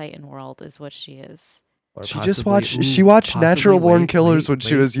Attack on Titan world is what she is. Or She just possibly- watched. ooh, She watched possibly- Natural Born wait, Killers wait, when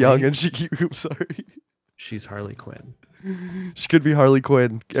she wait, was young, wait. and she. I'm sorry. She's Harley Quinn. She could be Harley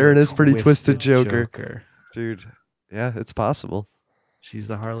Quinn. She's a Aaron is pretty twisted Joker, Joker. dude. Yeah, it's possible. She's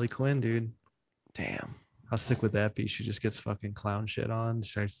the Harley Quinn, dude. Damn. How sick would that be? She just gets fucking clown shit on.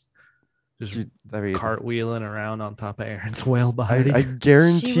 Starts just Dude, I mean, cartwheeling around on top of Aaron's whale I body. She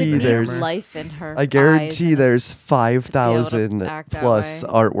guarantee would need there's. life in her. I eyes guarantee and a there's 5,000 act that plus way.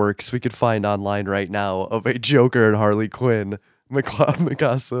 artworks we could find online right now of a Joker and Harley Quinn,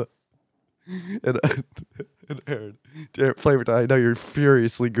 Mikasa, and Aaron. Flavor Time, I know you're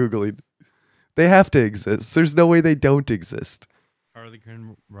furiously Googling. They have to exist. There's no way they don't exist. Harley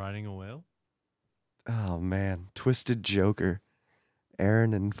Quinn riding a whale. Oh, man. Twisted Joker.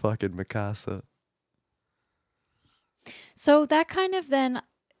 Aaron and fucking Mikasa. So that kind of then,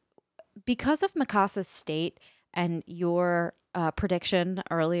 because of Mikasa's state and your prediction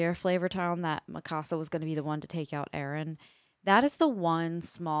earlier, Flavor Town, that Mikasa was going to be the one to take out Eren, that is the one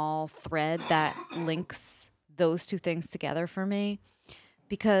small thread that links those two things together for me,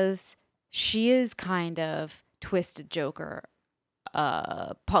 because she is kind of Twisted Joker,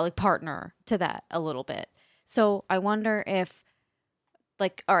 partner to that a little bit. So I wonder if,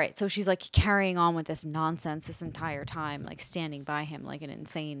 like, all right, so she's like carrying on with this nonsense this entire time, like standing by him like an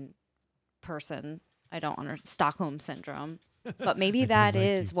insane person. I don't understand Stockholm syndrome, but maybe I do that like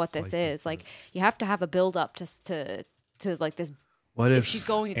is you what this slices is. Like, stuff. you have to have a build up to like this. What if she's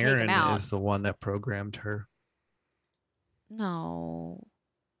going to take him Aaron out. is the one that programmed her? No,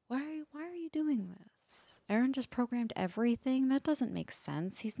 why are you doing this? Aaron just programmed everything. That doesn't make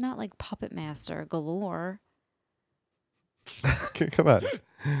sense. He's not like puppet master galore. Come on.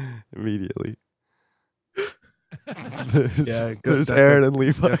 Immediately. There's, Yeah, go- there's duck, Aaron duck, and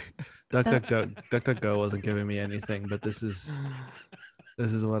Levi. DuckDuckGo wasn't giving me anything, but this is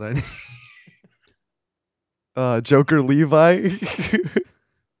what I need. Joker Levi.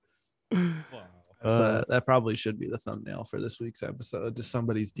 Wow. That probably should be the thumbnail for this week's episode. Just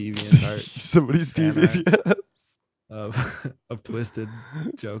somebody's deviant art Somebody's Fan TV. Yes. of Twisted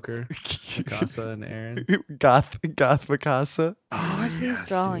Joker, Mikasa, and Aaron. Goth Mikasa. None of these yes,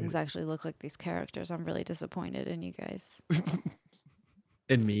 drawings dude. actually look like these characters. I'm really disappointed in you guys.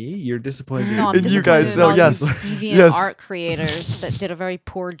 And me? You're disappointed. No, I'm And you disappointed guys, in no, all yes. these deviant Yes. art creators that did a very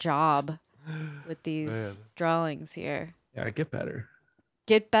poor job with these Man. drawings here. Yeah, get better.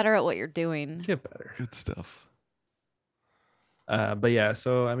 Get better at what you're doing. Get better. Good stuff. But yeah,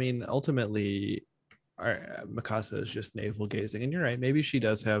 so I mean, ultimately, Mikasa is just navel gazing, and you're right. Maybe she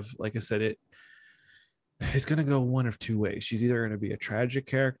does have, like I said, it's gonna go one of two ways. She's either gonna be a tragic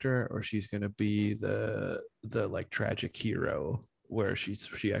character, or she's gonna be the like tragic hero where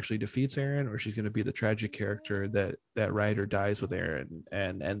she actually defeats Eren, or she's gonna be the tragic character that Ryder dies with Eren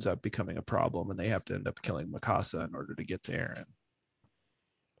and ends up becoming a problem, and they have to end up killing Mikasa in order to get to Eren.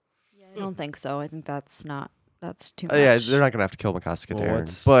 Yeah, I don't think so. I think that's too much. Yeah, they're not gonna have to kill Mikasa to get to Well,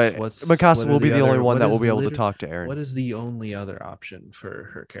 Eren, but Mikasa what will are be the the only other- one what that is will be able to liter- talk to Eren. What is the only other option for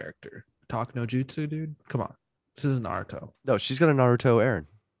her character? Talk no jutsu, dude. Come on, this is Naruto. No, she's gonna Naruto Eren.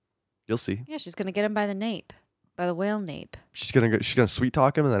 You'll see. Yeah, she's gonna get him by the nape, by the whale nape. She's gonna sweet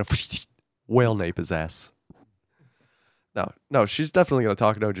talk him and then whale nape his ass. No, she's definitely gonna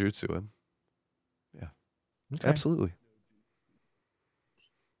talk no jutsu him. Okay. Absolutely.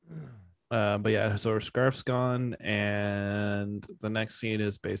 But yeah, so her scarf's gone, and the next scene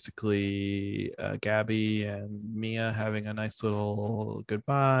is basically Gabby and Mia having a nice little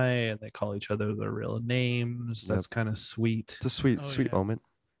goodbye, and they call each other their real names. That's kind of sweet. It's a sweet, Oh, sweet yeah. moment.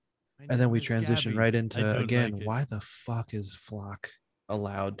 And then we transition right I into, don't again, like it. why the fuck is Flock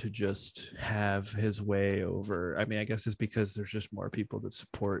allowed to just have his way over? I mean, I guess it's because there's just more people that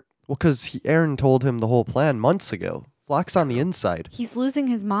support. Well, because Eren told him the whole plan months ago. Flock's on the True. inside. He's losing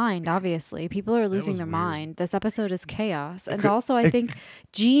his mind, obviously. People are losing was their weird. mind. This episode is chaos. And could- also, I it- think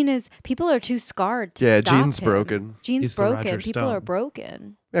people are too scarred to Yeah, stop Jean's him. broken. Jean's He's the Roger broken. People are Stone.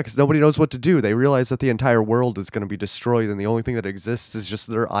 broken. Yeah, because nobody knows what to do. They realize that the entire world is going to be destroyed, and the only thing that exists is just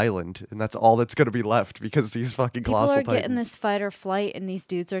their island, and that's all that's going to be left because these fucking People colossal are getting titans. this fight or flight, and these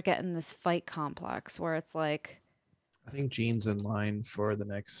dudes are getting this fight complex where it's like, I think Gene's in line for the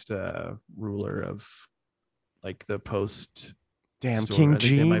next ruler of like the post. Damn, story. King I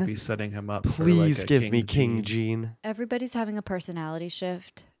think they might Gene. be setting him up. for, Please like, a give me King Gene. everybody's having a personality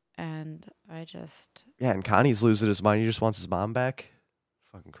shift. And I just, Yeah, and Connie's losing his mind. He just wants his mom back.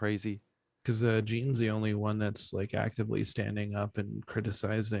 Fucking crazy. Because Gene's the only one that's like actively standing up and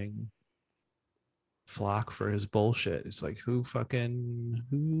criticizing Flock for his bullshit. It's like, who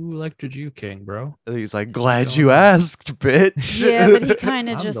elected you king, bro? And he's like, What's glad going you on?" asked, bitch. yeah, but he kind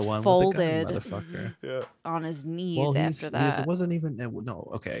I'm of the just one with the gun, folded motherfucker. Yeah. on his knees Well, after that. it wasn't even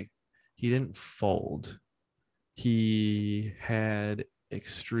no. Okay, he didn't fold. He had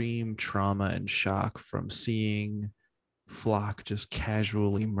extreme trauma and shock from seeing Flock just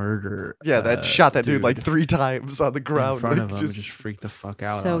casually murder. Yeah, that shot that dude like 3 times on the ground. in front like, of him, and just freaked the fuck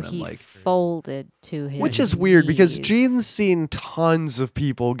out So on him. he Like, folded to his which is weird because knees. Gene's seen tons of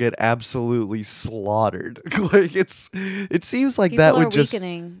people get absolutely slaughtered. Like it seems like People that are would just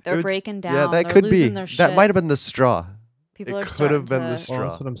weakening. They're it's- breaking down. Yeah, that They're could be. losing their That shit. might have been the straw. People it are could have starting been to- the well, straw.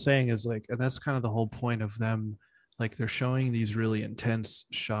 that's what I'm saying is like, and that's kind of the whole point of them. Like they're showing these really intense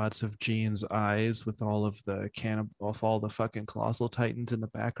shots of Gene's eyes with all of the all the fucking colossal titans in the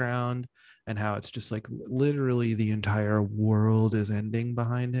background, and how it's just like literally the entire world is ending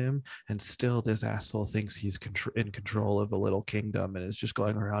behind him, and still this asshole thinks he's in control of a little kingdom and is just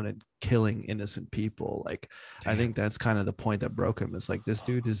going around and killing innocent people. Like, I think that's kind of the point that broke him. Is like, this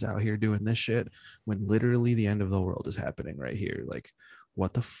dude is out here doing this shit when literally the end of the world is happening right here. Like,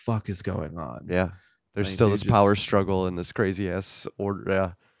 what the fuck is going on? Yeah. There's Like, still they this power just- struggle and this crazy ass order.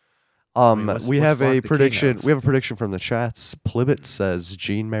 Yeah. what's- We what's have Flock a the king prediction. of? We have a prediction from the chats. Plibbit says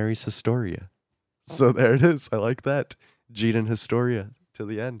Gene marries Historia. So there it is. I like that. Gene and Historia to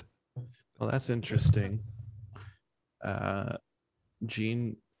the end. Well, that's interesting.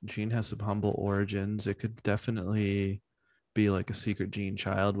 Gene has some humble origins. It could definitely be like a secret Gene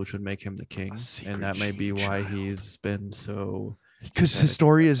child, which would make him the king, secret and that may be Gene why child. he's been so. Because had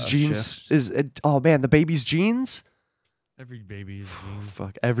Historia's a genes shift. is oh man, the baby's genes. Every baby is Gene.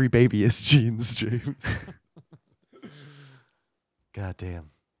 Fuck, every baby is genes, James. God damn.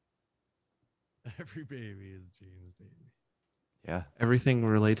 Every baby is Gene's baby. Yeah. Everything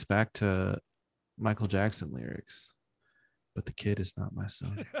relates back to Michael Jackson lyrics, but the kid is not my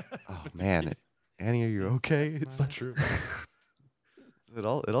son. Oh man, Annie, are you okay? It's my true. It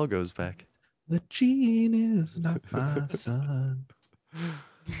all goes back. The gene is not my son.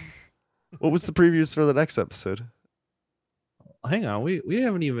 What was the previews for the next episode? Hang on, we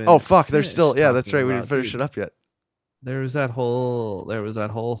haven't even. Oh fuck, there's still finished yeah, that's talking right. We about- didn't finish dude, it up yet. there was that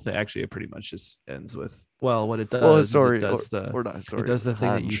whole thing. Actually, it pretty much just ends with, well, what it does Well, is Historia it does or not it Historia. does the thing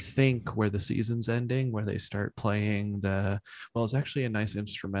that you Hanj. think where the season's ending, where they start playing it's actually a nice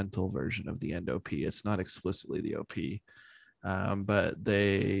instrumental version of the end OP. It's not explicitly the OP, but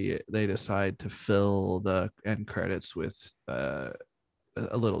they decide to fill the end credits with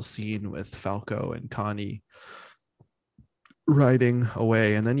a little scene with Falco and Connie riding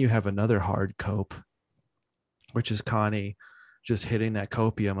away, and then you have another hard cope, which is Connie just hitting that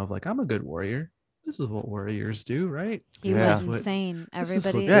copium of like, I'm a good warrior. This is what warriors do, right? He Yeah. went insane. this is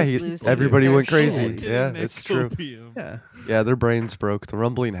what Everybody Yeah, is he- losing. everybody their went crazy. shit. Yeah, it's true. Yeah. Yeah, their brains broke. The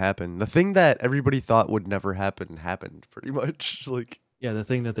rumbling happened. The thing that everybody thought would never happen happened pretty much. Like, Yeah, the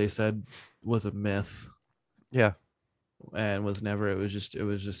thing that they said was a myth yeah. and was never, it was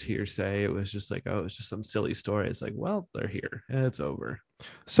just hearsay. It was just like, oh, it's just some silly story. It's like, well, they're here. It's over.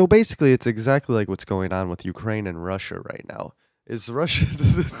 So basically, it's exactly like what's going on with Ukraine and Russia right now. Is Russia?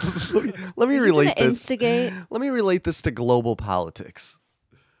 let me Are you relate gonna this. instigate? Let me relate this to global politics.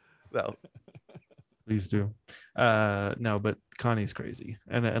 No. Please do. No, but Connie's crazy,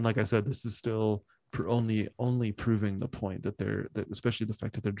 and like I said, this is still only proving the point that that especially the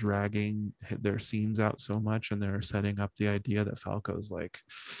fact that they're dragging their scenes out so much, and they're setting up the idea that Falco's like,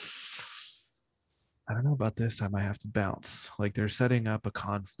 I don't know about this. I might have to bounce. Like they're setting up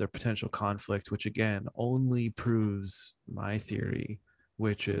their potential conflict, which again only proves my theory,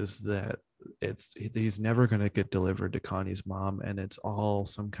 which is that he's never going to get delivered to Connie's mom, and it's all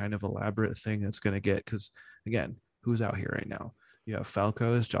some kind of elaborate thing that's going to get. Because again, who's out here right now? You have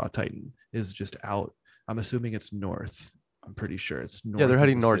Falco's Jaw Titan is just out. I'm assuming it's north. I'm pretty sure it's north. Yeah, they're of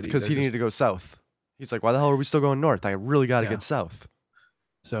heading the north city. because he They're needed to go south. He's like, why the hell are we still going north? I really got to Yeah. get south.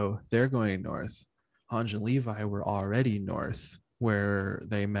 So they're going north. Hanj and Levi were already north, where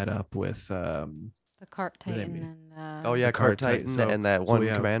they met up with The Cart What do they Titan mean? and Oh yeah, the Cart Cart Titan. Titan So- and that so one we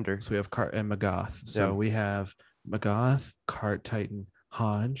have- commander. So we have Cart and Magath. So Yeah. we have Magath, Cart Titan,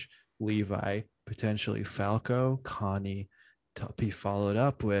 Hanj, Levi, potentially Falco, Connie, to be followed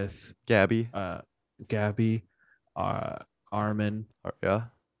up with Gabby. Gabby, Armin. Yeah.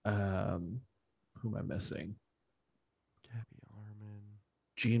 Who am I missing? Gabby, Armin.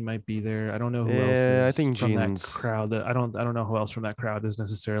 Gene might be there. I don't know who else Yeah, is I think from Gene's- that crowd. I don't know who else from that crowd is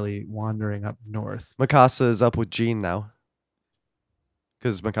necessarily wandering up north. Mikasa is up with Jean now.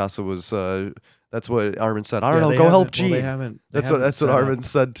 Because Mikasa was that's what Armin said. I don't know, go help Well, they Jean. haven't. That's what Armin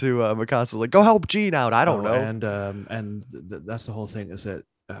said to Mikasa. Like, go help Jean out. I don't know. And that's the whole thing is that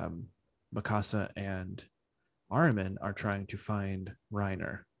Mikasa and Armin are trying to find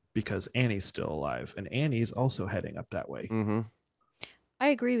Reiner because Annie's still alive, and Annie's also heading up that way. Mm-hmm. I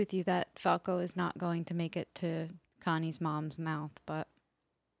agree with you that Falco is not going to make it to Connie's mom's mouth, but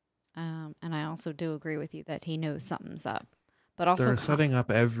and I also do agree with you that he knows something's up. But also, They're setting up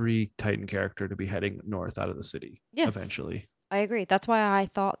every Titan character to be heading north out of the city. Yes. Eventually. I agree. That's why I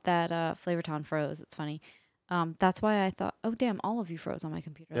thought that Flavortown froze. It's funny. That's why I thought, oh damn, all of you froze on my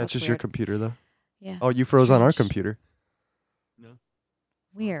computer. Yeah, it's That's just your weird. computer though. Yeah. Oh, you froze on our strange. computer.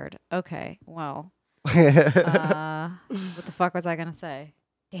 Weird. Okay. Well, what the fuck was I gonna say?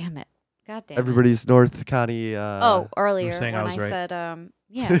 Damn it. God damn it. Everybody's north, Connie. Oh, earlier saying I when I, was right. said,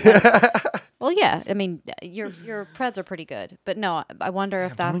 yeah. Well, yeah. I mean, your Preds are pretty good, but no, I wonder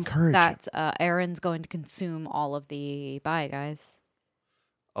if don't that's encourage it. Aaron's going to consume all of the bye guys.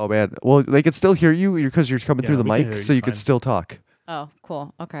 Oh man. Well, they could still hear you because you're coming Yeah, through the we can mic, hear so you you could fine. still talk. Oh,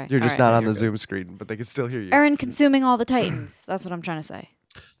 cool. Okay. You're All just right. not on you're the good. Zoom screen, but they can still hear you. Aaron consuming all the Titans. That's what I'm trying to say.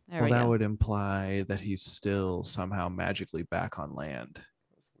 There Well, we that go. would imply that he's still somehow magically back on land.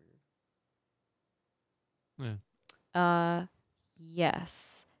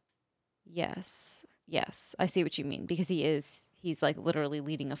 Yes. Yes. Yes. I see what you mean because he's like literally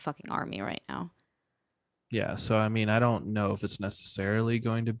leading a fucking army right now. Yeah, so I mean, I don't know if it's necessarily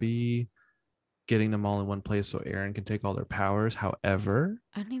going to be getting them all in one place so Aaron can take all their powers. However,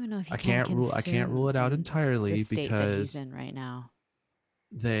 I don't even know if he I can can't rule it out consume entirely the state that he's because in right now.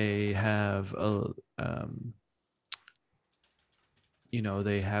 they have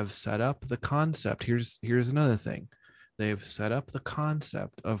they have set up the concept. Here's another thing. They've set up the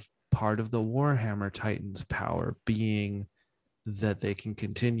concept of part of the Warhammer Titans power being that they can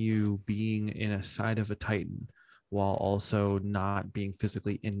continue being in a side of a Titan while also not being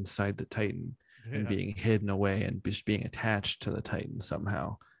physically inside the Titan and being hidden away and just being attached to the Titan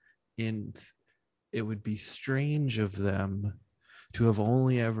somehow. It would be strange of them to have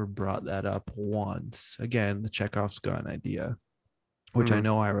only ever brought that up once. Again, the Chekhov's gun idea, which I Mhm.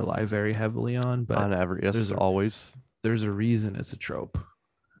 know I rely very heavily on, but On every, yes, there's a- always. there's a reason it's a trope.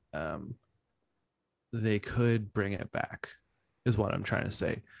 They could bring it back, is what I'm trying to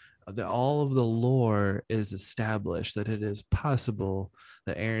say. All of the lore is established that it is possible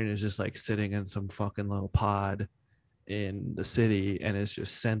that Aaron is just like sitting in some fucking little pod in the city and has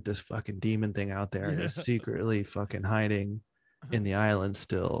just sent this fucking demon thing out there and is secretly fucking hiding in the island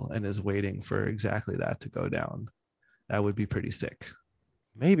still and is waiting for exactly that to go down. That would be pretty sick.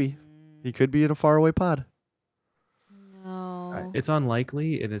 Maybe he could be in a faraway pod. No. No. It's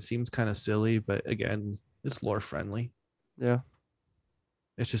unlikely and it seems kind of silly, but again, it's lore friendly. Yeah.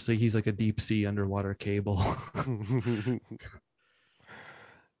 It's just like he's like a deep sea underwater cable.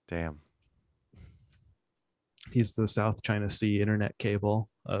 Damn. He's the South China Sea internet cable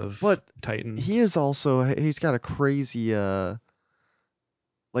of But Titans. He is also he's got a crazy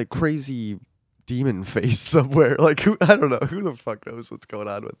like crazy demon face somewhere. Like who I don't know, who the fuck knows what's going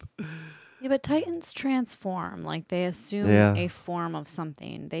on with. Yeah, but Titans transform. Like they assume Yeah. a form of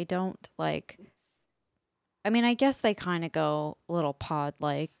something. They don't like. I mean, I guess they kind of go a little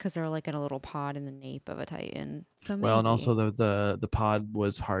pod-like because they're like in a little pod in the nape of a Titan. So maybe. Well, and also the pod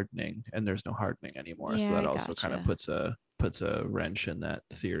was hardening, and there's no hardening anymore. So Yeah, that I also kind of gotcha. puts a wrench in that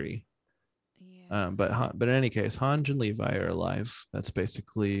theory. Yeah. But in any case, Hanj and Levi are alive. That's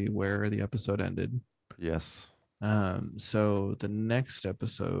basically where the episode ended. Yes. So the next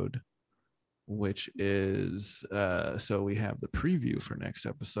episode, which is so we have the preview for next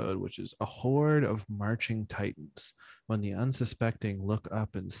episode, which is a horde of marching titans. When the unsuspecting look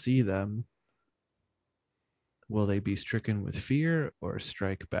up and see them, will they be stricken with fear or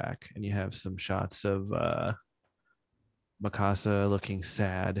strike back? And you have some shots of Mikasa looking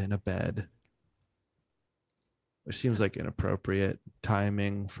sad in a bed, which seems like inappropriate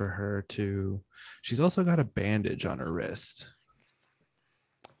timing for her to. She's also got a bandage on her wrist.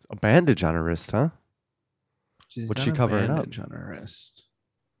 A bandage on her wrist, huh? She's What's got she a covering up? bandage on her wrist.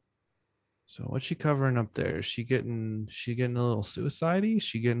 So what's she covering up there? Is she getting a little suicide-y?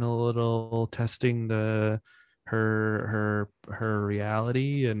 She getting a little testing her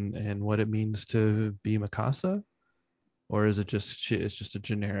reality and what it means to be Mikasa? Or is it just it's just a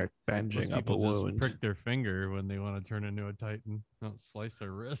generic Most bandaging up a people just wound? prick their finger when they want to turn into a Titan. Don't slice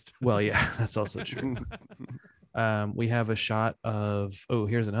their wrist. Well, yeah, that's also true. We have a shot of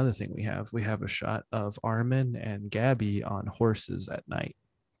here's another thing we have a shot of Armin and Gabby on horses at night.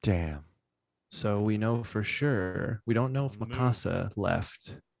 Damn. So we know for sure, we don't know if On the move. Mikasa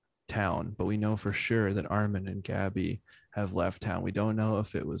left town, but we know for sure that Armin and Gabby have left town. We don't know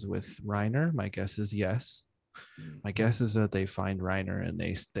if it was with Reiner. My guess is yes. My guess is that they find Reiner and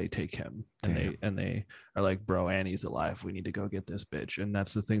they take him and they are like, bro, Annie's alive. We need to go get this bitch. And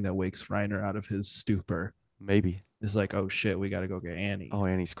that's the thing that wakes Reiner out of his stupor. Maybe. Is like, oh shit, we got to go get Annie. Oh,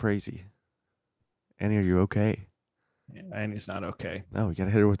 Annie's crazy. Annie, are you okay? Yeah, Annie's not okay. No, we gotta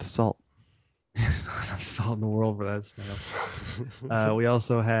hit her with the salt. It's not enough salt in the world for that snow. We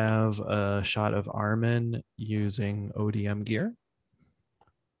also have a shot of Armin using ODM gear.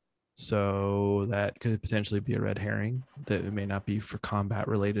 So that could potentially be a red herring. That it may not be for combat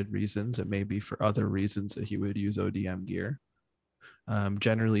related reasons. It may be for other reasons that he would use ODM gear.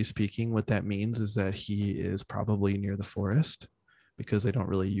 Generally speaking, what that means is that he is probably near the forest because they don't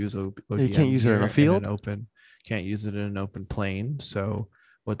really use ODM. You can't use it in a field? Can't use it in an open plain. So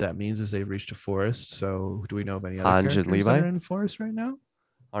what that means is they've reached a forest. So do we know of any other Hanj and characters Levi? that are in the forest right now?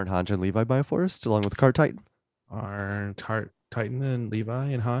 Aren't Hanj and Levi by a forest along with the Cart Titan? Are Titan and Levi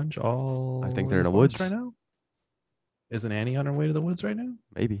and Hanj all? I think they're in the forest woods right now. Isn't Annie on her way to the woods right now?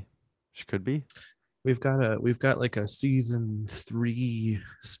 Maybe. She could be. We've got like a season 3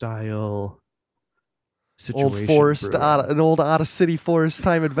 style situation. Old forest, brewing. an old out of city forest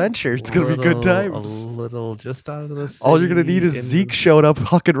time adventure. It's gonna be good times. A little just out of the city. All you're gonna need is Zeke showing up,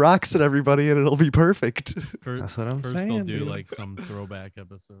 hucking rocks at everybody, and it'll be perfect. That's what I'm First saying. they'll do dude. like some throwback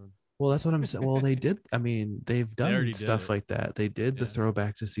episode. Well, that's what I'm saying. Well, they did. I mean, they've already done did stuff it. like that. They did the Yeah.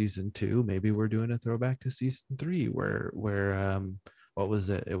 throwback to season 2. Maybe we're doing a throwback to season 3, where what was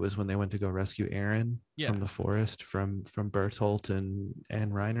it? It was when they went to go rescue Aaron Yeah. from the forest from Bertolt and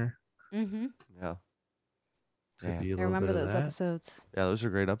Reiner. Mm-hmm. Yeah. Could Damn. be a I little remember bit of those that. episodes. Yeah, those are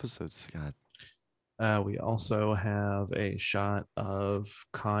great episodes. God. We also have a shot of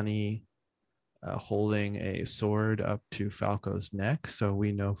Connie holding a sword up to Falco's neck. So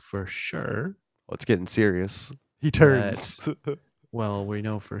we know for sure. Oh, it's getting serious. He turns. Well, we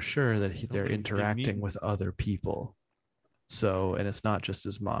know for sure that they're Somebody's getting interacting eaten. with other people. So, and it's not just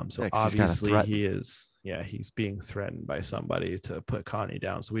his mom. So Yeah, 'cause he's kinda obviously threatened. he's being threatened by somebody to put Connie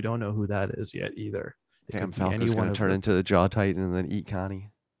down. So we don't know who that is yet either. It Damn, could be any Falco's one gonna of turn the- into the Jaw Titan and then eat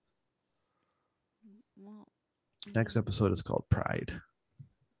Connie. Well, Next episode is called Pride.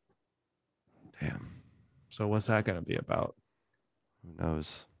 Damn. So what's that going to be about? Who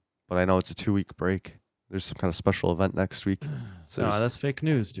knows? But I know it's a 2-week break. There's some kind of special event next week. So No, there's- that's fake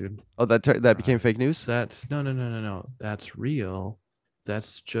news, dude. oh, that became fake news. That's no. That's real.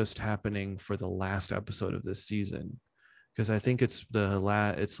 That's just happening for the last episode of this season. because I think it's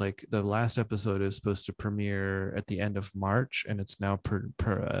it's like the last episode is supposed to premiere at the end of March, and it's now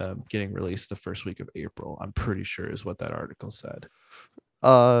getting released the first week of April. I'm pretty sure is what that article said.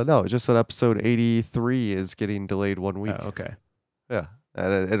 No, it just said episode 83 is getting delayed 1 week. Oh, okay. Yeah.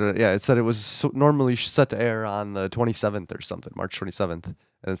 And it said it was normally set to air on the 27th or something, March 27th, and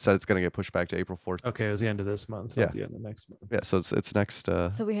it said it's going to get pushed back to April 4th. Okay, it was the end of this month, Yeah. not the end of next month. Yeah, so it's next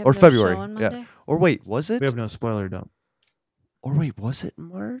So we have or no February. show on Yeah. Monday? Or wait, was it? We have no spoiler dump. Or wait, was it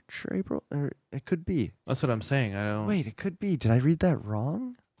March or April? Or it could be. That's what I'm saying. I don't. Wait, it could be. Did I read that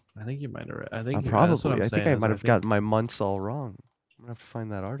wrong? I think you might have. I think Probably. That's what I'm I think saying, I is might have think- gotten my months all wrong. I'm gonna have to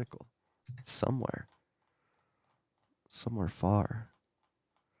find that article. It's somewhere. Somewhere far.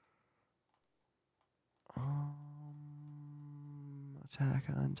 Attack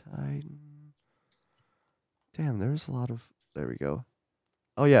on Titan. Damn, there's a lot of. There we go.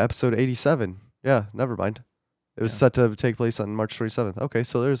 Oh yeah, episode 87. Yeah, never mind. It was Yeah. set to take place on March 27th. Okay,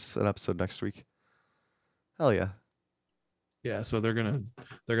 so there's an episode next week. Hell yeah. Yeah, so they're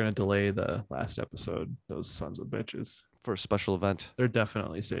gonna delay the last episode. Those sons of bitches. For a special event. They're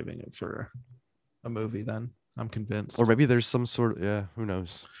definitely saving it for a movie. Then I'm convinced. Or maybe there's some sort of, yeah, who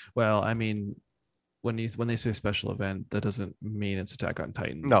knows? Well, I mean, when they say special event, that doesn't mean it's Attack on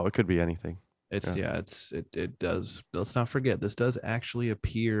Titan. No, it could be anything. It's yeah. it does. Let's not forget, this does actually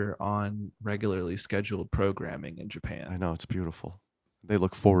appear on regularly scheduled programming in I Japan. know, it's beautiful. They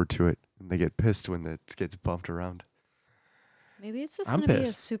look forward to it and they get pissed when it gets bumped around. Maybe it's just I'm going to be a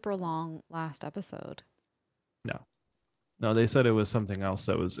pissed. super long last episode. No, they said it was something else.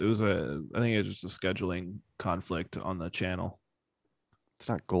 I think it was just a scheduling conflict on the channel. It's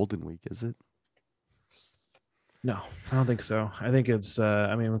not Golden Week, is it? No, I don't think so. I think it's.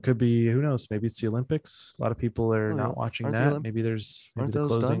 I mean, it could be. Who knows? Maybe it's the Olympics. A lot of people are Oh, yeah. not watching Aren't the that. Olymp- Maybe there's aren't the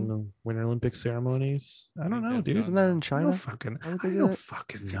those closing done? the Winter Olympic ceremonies. I don't think know, that's dude. done. Isn't that in I China? don't fucking. Why would I they do don't that?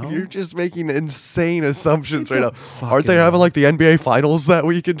 fucking know. You're just making insane assumptions I right now. don't Aren't they fucking having know. like the NBA finals that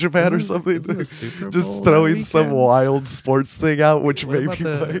week in Japan or Isn't- something? isn't the Super Just Bowl throwing that some weekend? wild sports thing out, which What maybe about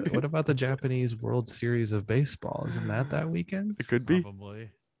the might- what about the Japanese World Series of Baseball? Isn't that weekend? it could be.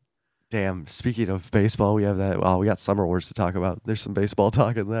 Probably. Damn. Speaking of baseball, we have that. Wow, we got Summer Wars to talk about. There's some baseball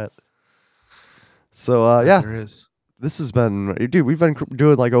talk in that. So yeah, There is. this has been, dude. We've been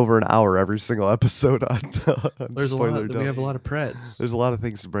doing like over an hour every single episode on. There's a Spoiler lot. We Dump. have a lot of Preds. There's a lot of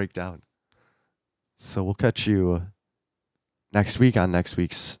things to break down. So we'll catch you next week on next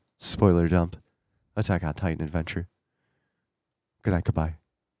week's Spoiler Dump, Attack on Titan Adventure. Good night, goodbye.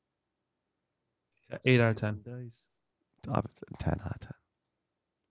 8 out of 10. 10 out of 10.